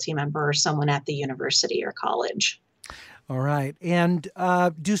faculty member or someone at the university or college. All right. And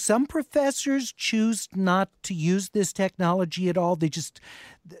do some professors choose not to use this technology at all? They just,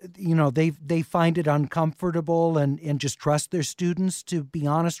 they find it uncomfortable and just trust their students to be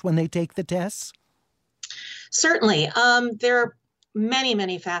honest when they take the tests? Certainly. There are many,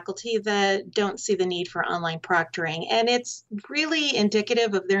 many faculty that don't see the need for online proctoring. And it's really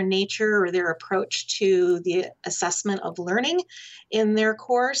indicative of their nature or their approach to the assessment of learning in their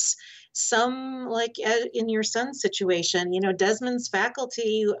course. Some, like in your son's situation, Desmond's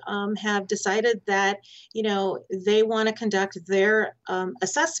faculty have decided that, they want to conduct their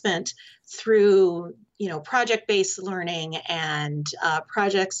assessment through, project-based learning and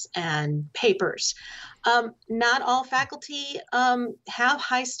projects and papers. Not all faculty have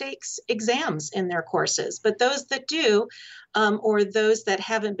high-stakes exams in their courses, but those that do, or those that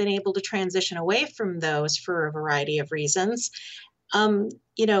haven't been able to transition away from those for a variety of reasons,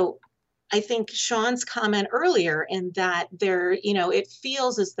 I think Shawn's comment earlier in that it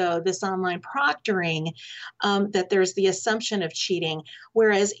feels as though this online proctoring, that there's the assumption of cheating,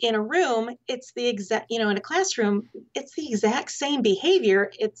 whereas in a room, it's the exact, in a classroom, it's the exact same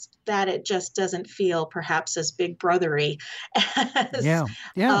behavior. It's that it just doesn't feel perhaps as big brothery as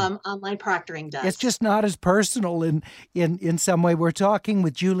online proctoring does. It's just not as personal in some way. We're talking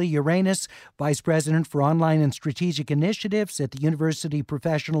with Julie Uranus, Vice President for Online and Strategic Initiatives at the University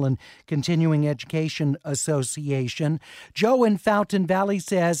Professional and Continuing Education Association. Joe in Fountain Valley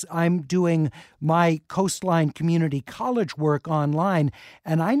says, I'm doing my Coastline Community College work online,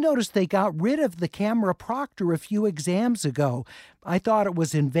 and I noticed they got rid of the camera proctor a few exams ago. I thought it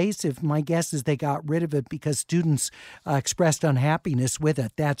was invasive. My guess is they got rid of it because students expressed unhappiness with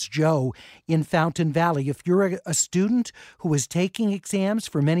it. That's Joe in Fountain Valley. If you're a student who is taking exams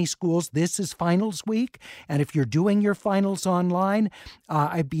for many schools, this is finals week. And if you're doing your finals online,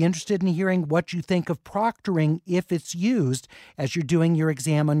 I'd be interested in hearing what you think of proctoring if it's used as you're doing your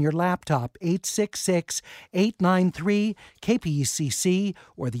exam on your laptop. 866-893-KPECC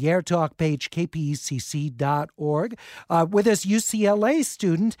or the AirTalk page, kpecc.org. With us, UCLA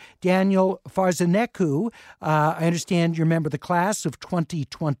student Daniel Farzaneku. I understand you're a member of the class of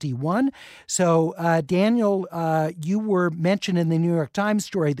 2021. So, Daniel, you were mentioned in the New York Times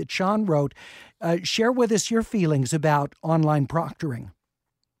story that Sean wrote. Share with us your feelings about online proctoring.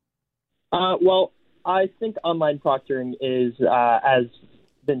 Well, I think online proctoring is, as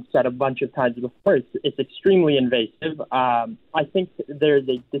been said a bunch of times before, it's extremely invasive. I think there's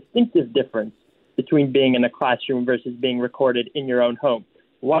a distinctive difference between being in a classroom versus being recorded in your own home.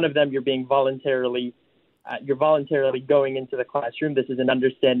 One of them, you're voluntarily going into the classroom. This is an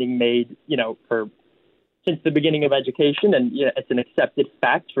understanding made, since the beginning of education, and it's an accepted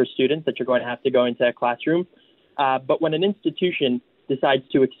fact for students that you're going to have to go into a classroom. But when an institution decides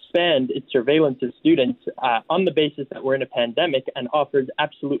to expand its surveillance of students on the basis that we're in a pandemic and offers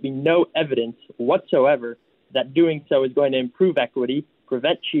absolutely no evidence whatsoever that doing so is going to improve equity,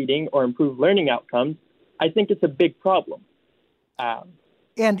 prevent cheating, or improve learning outcomes, I think it's a big problem. But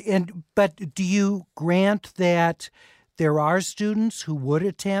do you grant that there are students who would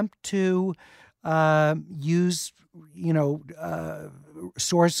attempt to use,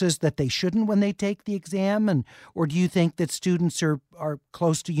 sources that they shouldn't when they take the exam, or do you think that students are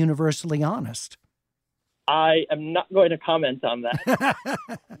close to universally honest? I am not going to comment on that.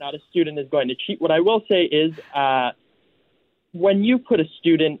 Not a student is going to cheat. What I will say is, when you put a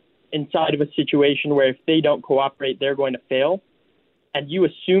student inside of a situation where if they don't cooperate, they're going to fail, and you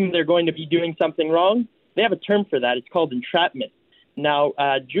assume they're going to be doing something wrong, they have a term for that. It's called entrapment. Now,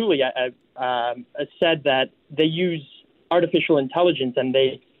 Julie said that they use artificial intelligence and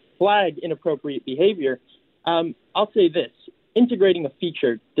they flag inappropriate behavior. I'll say this. Integrating a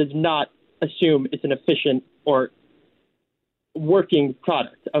feature does not assume it's an efficient or working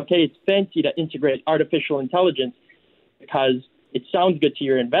product. Okay, it's fancy to integrate artificial intelligence because it sounds good to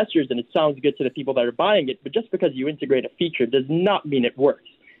your investors and it sounds good to the people that are buying it, but just because you integrate a feature does not mean it works.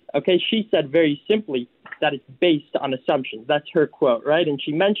 Okay, she said very simply that it's based on assumptions. That's her quote, right? And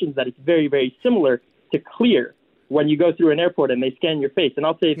she mentions that it's very, very similar to Clear when you go through an airport and they scan your face. And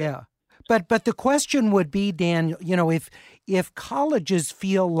I'll say, yeah. But the question would be, Dan, if colleges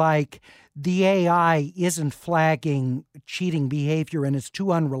feel like the AI isn't flagging cheating behavior and it's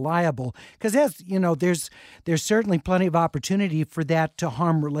too unreliable, because there's certainly plenty of opportunity for that to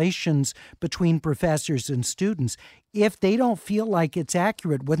harm relations between professors and students. If they don't feel like it's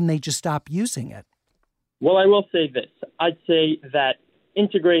accurate, wouldn't they just stop using it? Well, I will say this. I'd say that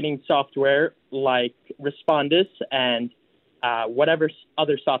integrating software like Respondus and whatever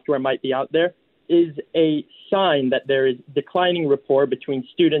other software might be out there is a sign that there is declining rapport between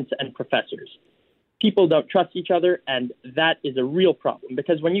students and professors. People don't trust each other, and that is a real problem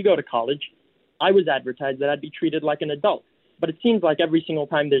because when you go to college, I was advertised that I'd be treated like an adult. But it seems like every single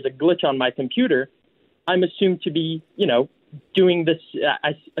time there's a glitch on my computer, I'm assumed to be, doing this.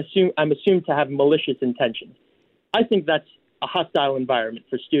 I'm assumed to have malicious intentions. I think that's a hostile environment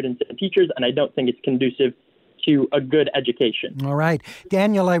for students and teachers, and I don't think it's conducive to a good education. All right.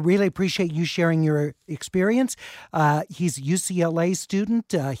 Daniel, I really appreciate you sharing your experience. He's a UCLA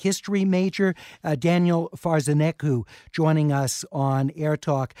student, history major, Daniel Farzaneku, joining us on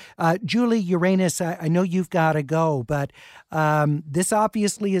AirTalk. Julie Uranus, I know you've got to go, but this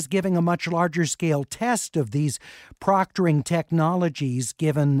obviously is giving a much larger scale test of these proctoring technologies,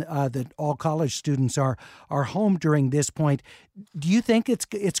 given that all college students are home during this point. Do you think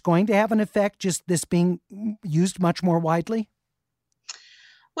it's going to have an effect, just this being used much more widely?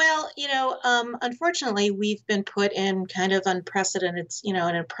 Well, unfortunately, we've been put in kind of unprecedented,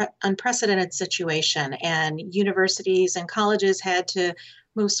 an unprecedented situation, and universities and colleges had to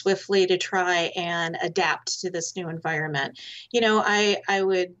move swiftly to try and adapt to this new environment. I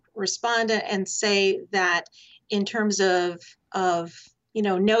would respond and say that in terms of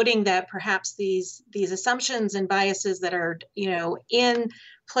noting that perhaps these assumptions and biases that are, in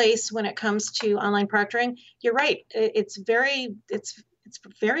place when it comes to online proctoring, you're right. It's it's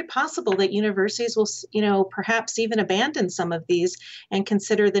very possible that universities will, perhaps even abandon some of these and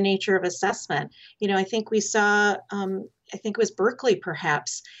consider the nature of assessment. I think we saw, I think it was Berkeley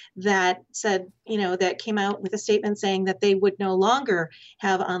perhaps, that said, that came out with a statement saying that they would no longer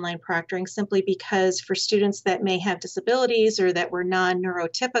have online proctoring simply because for students that may have disabilities or that were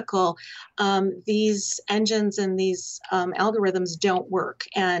non-neurotypical, these engines and these algorithms don't work.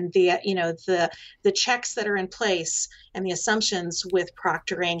 And the checks that are in place and the assumptions with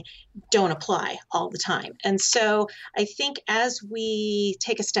proctoring don't apply all the time. And so I think as we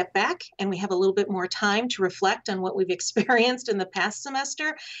take a step back and we have a little bit more time to reflect on what we've experienced in the past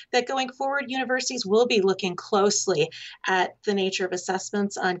semester, that going forward, universities will be looking closely at the nature of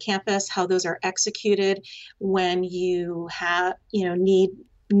assessments on campus, how those are executed when you need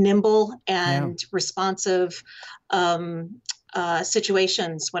nimble and responsive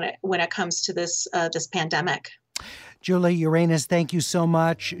situations when it comes to this pandemic. Julie Uranus, thank you so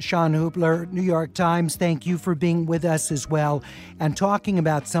much. Sean Hubler, New York Times, thank you for being with us as well and talking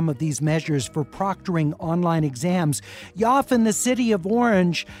about some of these measures for proctoring online exams. Yoff in the city of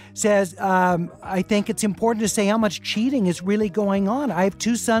Orange says, I think it's important to say how much cheating is really going on. I have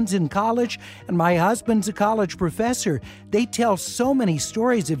 2 sons in college and my husband's a college professor. They tell so many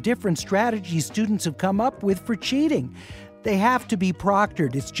stories of different strategies students have come up with for cheating. They have to be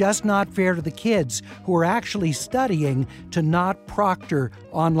proctored. It's just not fair to the kids who are actually studying to not proctor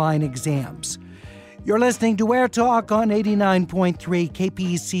online exams. You're listening to AirTalk on 89.3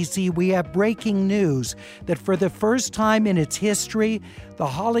 KPCC. We have breaking news that for the first time in its history, the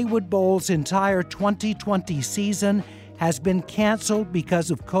Hollywood Bowl's entire 2020 season has been canceled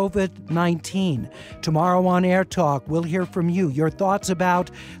because of COVID-19. Tomorrow on AirTalk, we'll hear from you, your thoughts about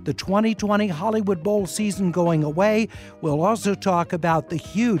the 2020 Hollywood Bowl season going away. We'll also talk about the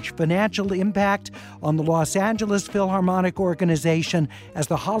huge financial impact on the Los Angeles Philharmonic Organization as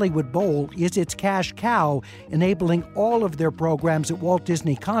the Hollywood Bowl is its cash cow, enabling all of their programs at Walt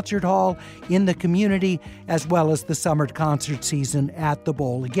Disney Concert Hall in the community, as well as the summer concert season at the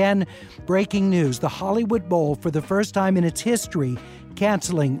Bowl. Again, breaking news, the Hollywood Bowl, for the first time in its history,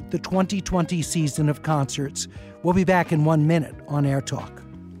 canceling the 2020 season of concerts. We'll be back in 1 minute on AirTalk.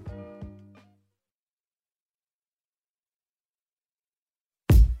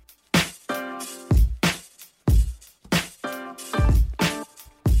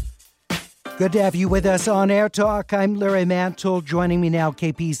 Good to have you with us on AirTalk. I'm Larry Mantle. Joining me now,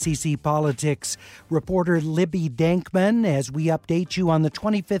 KPCC Politics reporter Libby Dankman, as we update you on the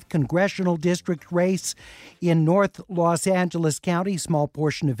 25th Congressional District race in North Los Angeles County, small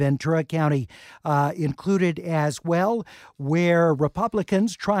portion of Ventura County included as well, where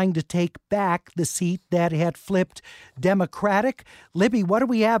Republicans trying to take back the seat that had flipped Democratic. Libby, what do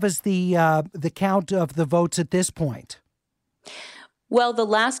we have as the count of the votes at this point? Well, the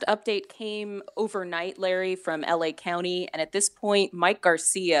last update came overnight, Larry, from LA County. And at this point, Mike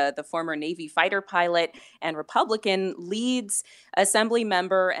Garcia, the former Navy fighter pilot and Republican, leads Assembly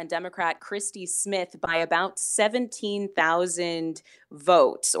member and Democrat Christy Smith by about 17,000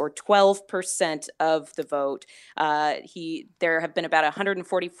 votes, or 12% of the vote. There have been about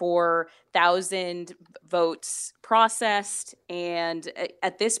 144,000 votes processed. And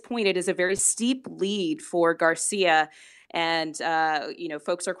at this point, it is a very steep lead for Garcia. And,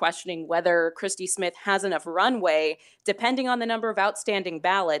 folks are questioning whether Christy Smith has enough runway, depending on the number of outstanding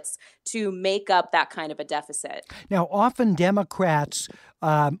ballots, to make up that kind of a deficit. Now, often Democrats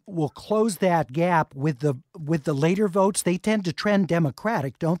will close that gap with the later votes. They tend to trend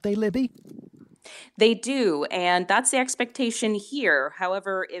Democratic, don't they, Libby? They do, and that's the expectation here.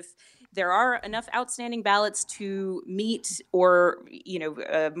 However, if there are enough outstanding ballots to meet or,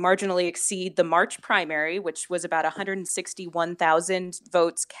 marginally exceed the March primary, which was about 161,000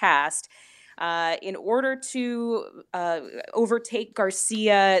 votes cast. In order to overtake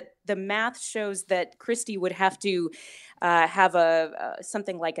Garcia, the math shows that Christie would have to have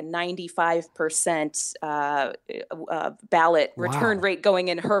something like a 95% ballot return rate going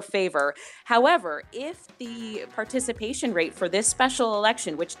in her favor. However, if the participation rate for this special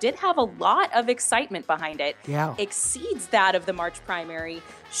election, which did have a lot of excitement behind it, exceeds that of the March primary,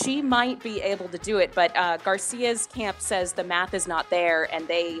 she might be able to do it. But Garcia's camp says the math is not there, and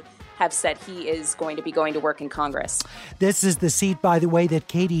they have said he is going to be going to work in Congress. This is the seat, by the way, that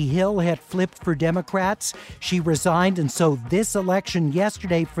Katie Hill had flipped for Democrats. She resigned, and so this election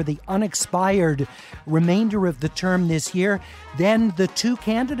yesterday for the unexpired remainder of the term this year, then the two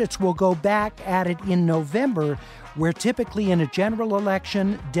candidates will go back at it in November, where typically in a general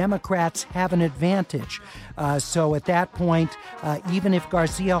election, Democrats have an advantage. So at that point, even if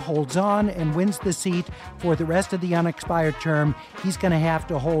Garcia holds on and wins the seat for the rest of the unexpired term, he's going to have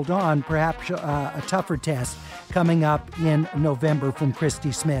to hold on, perhaps a tougher test coming up in November from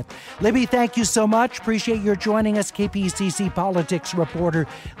Christy Smith. Libby, thank you so much. Appreciate your joining us. KPCC politics reporter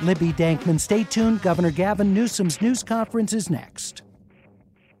Libby Dankman. Stay tuned. Governor Gavin Newsom's news conference is next.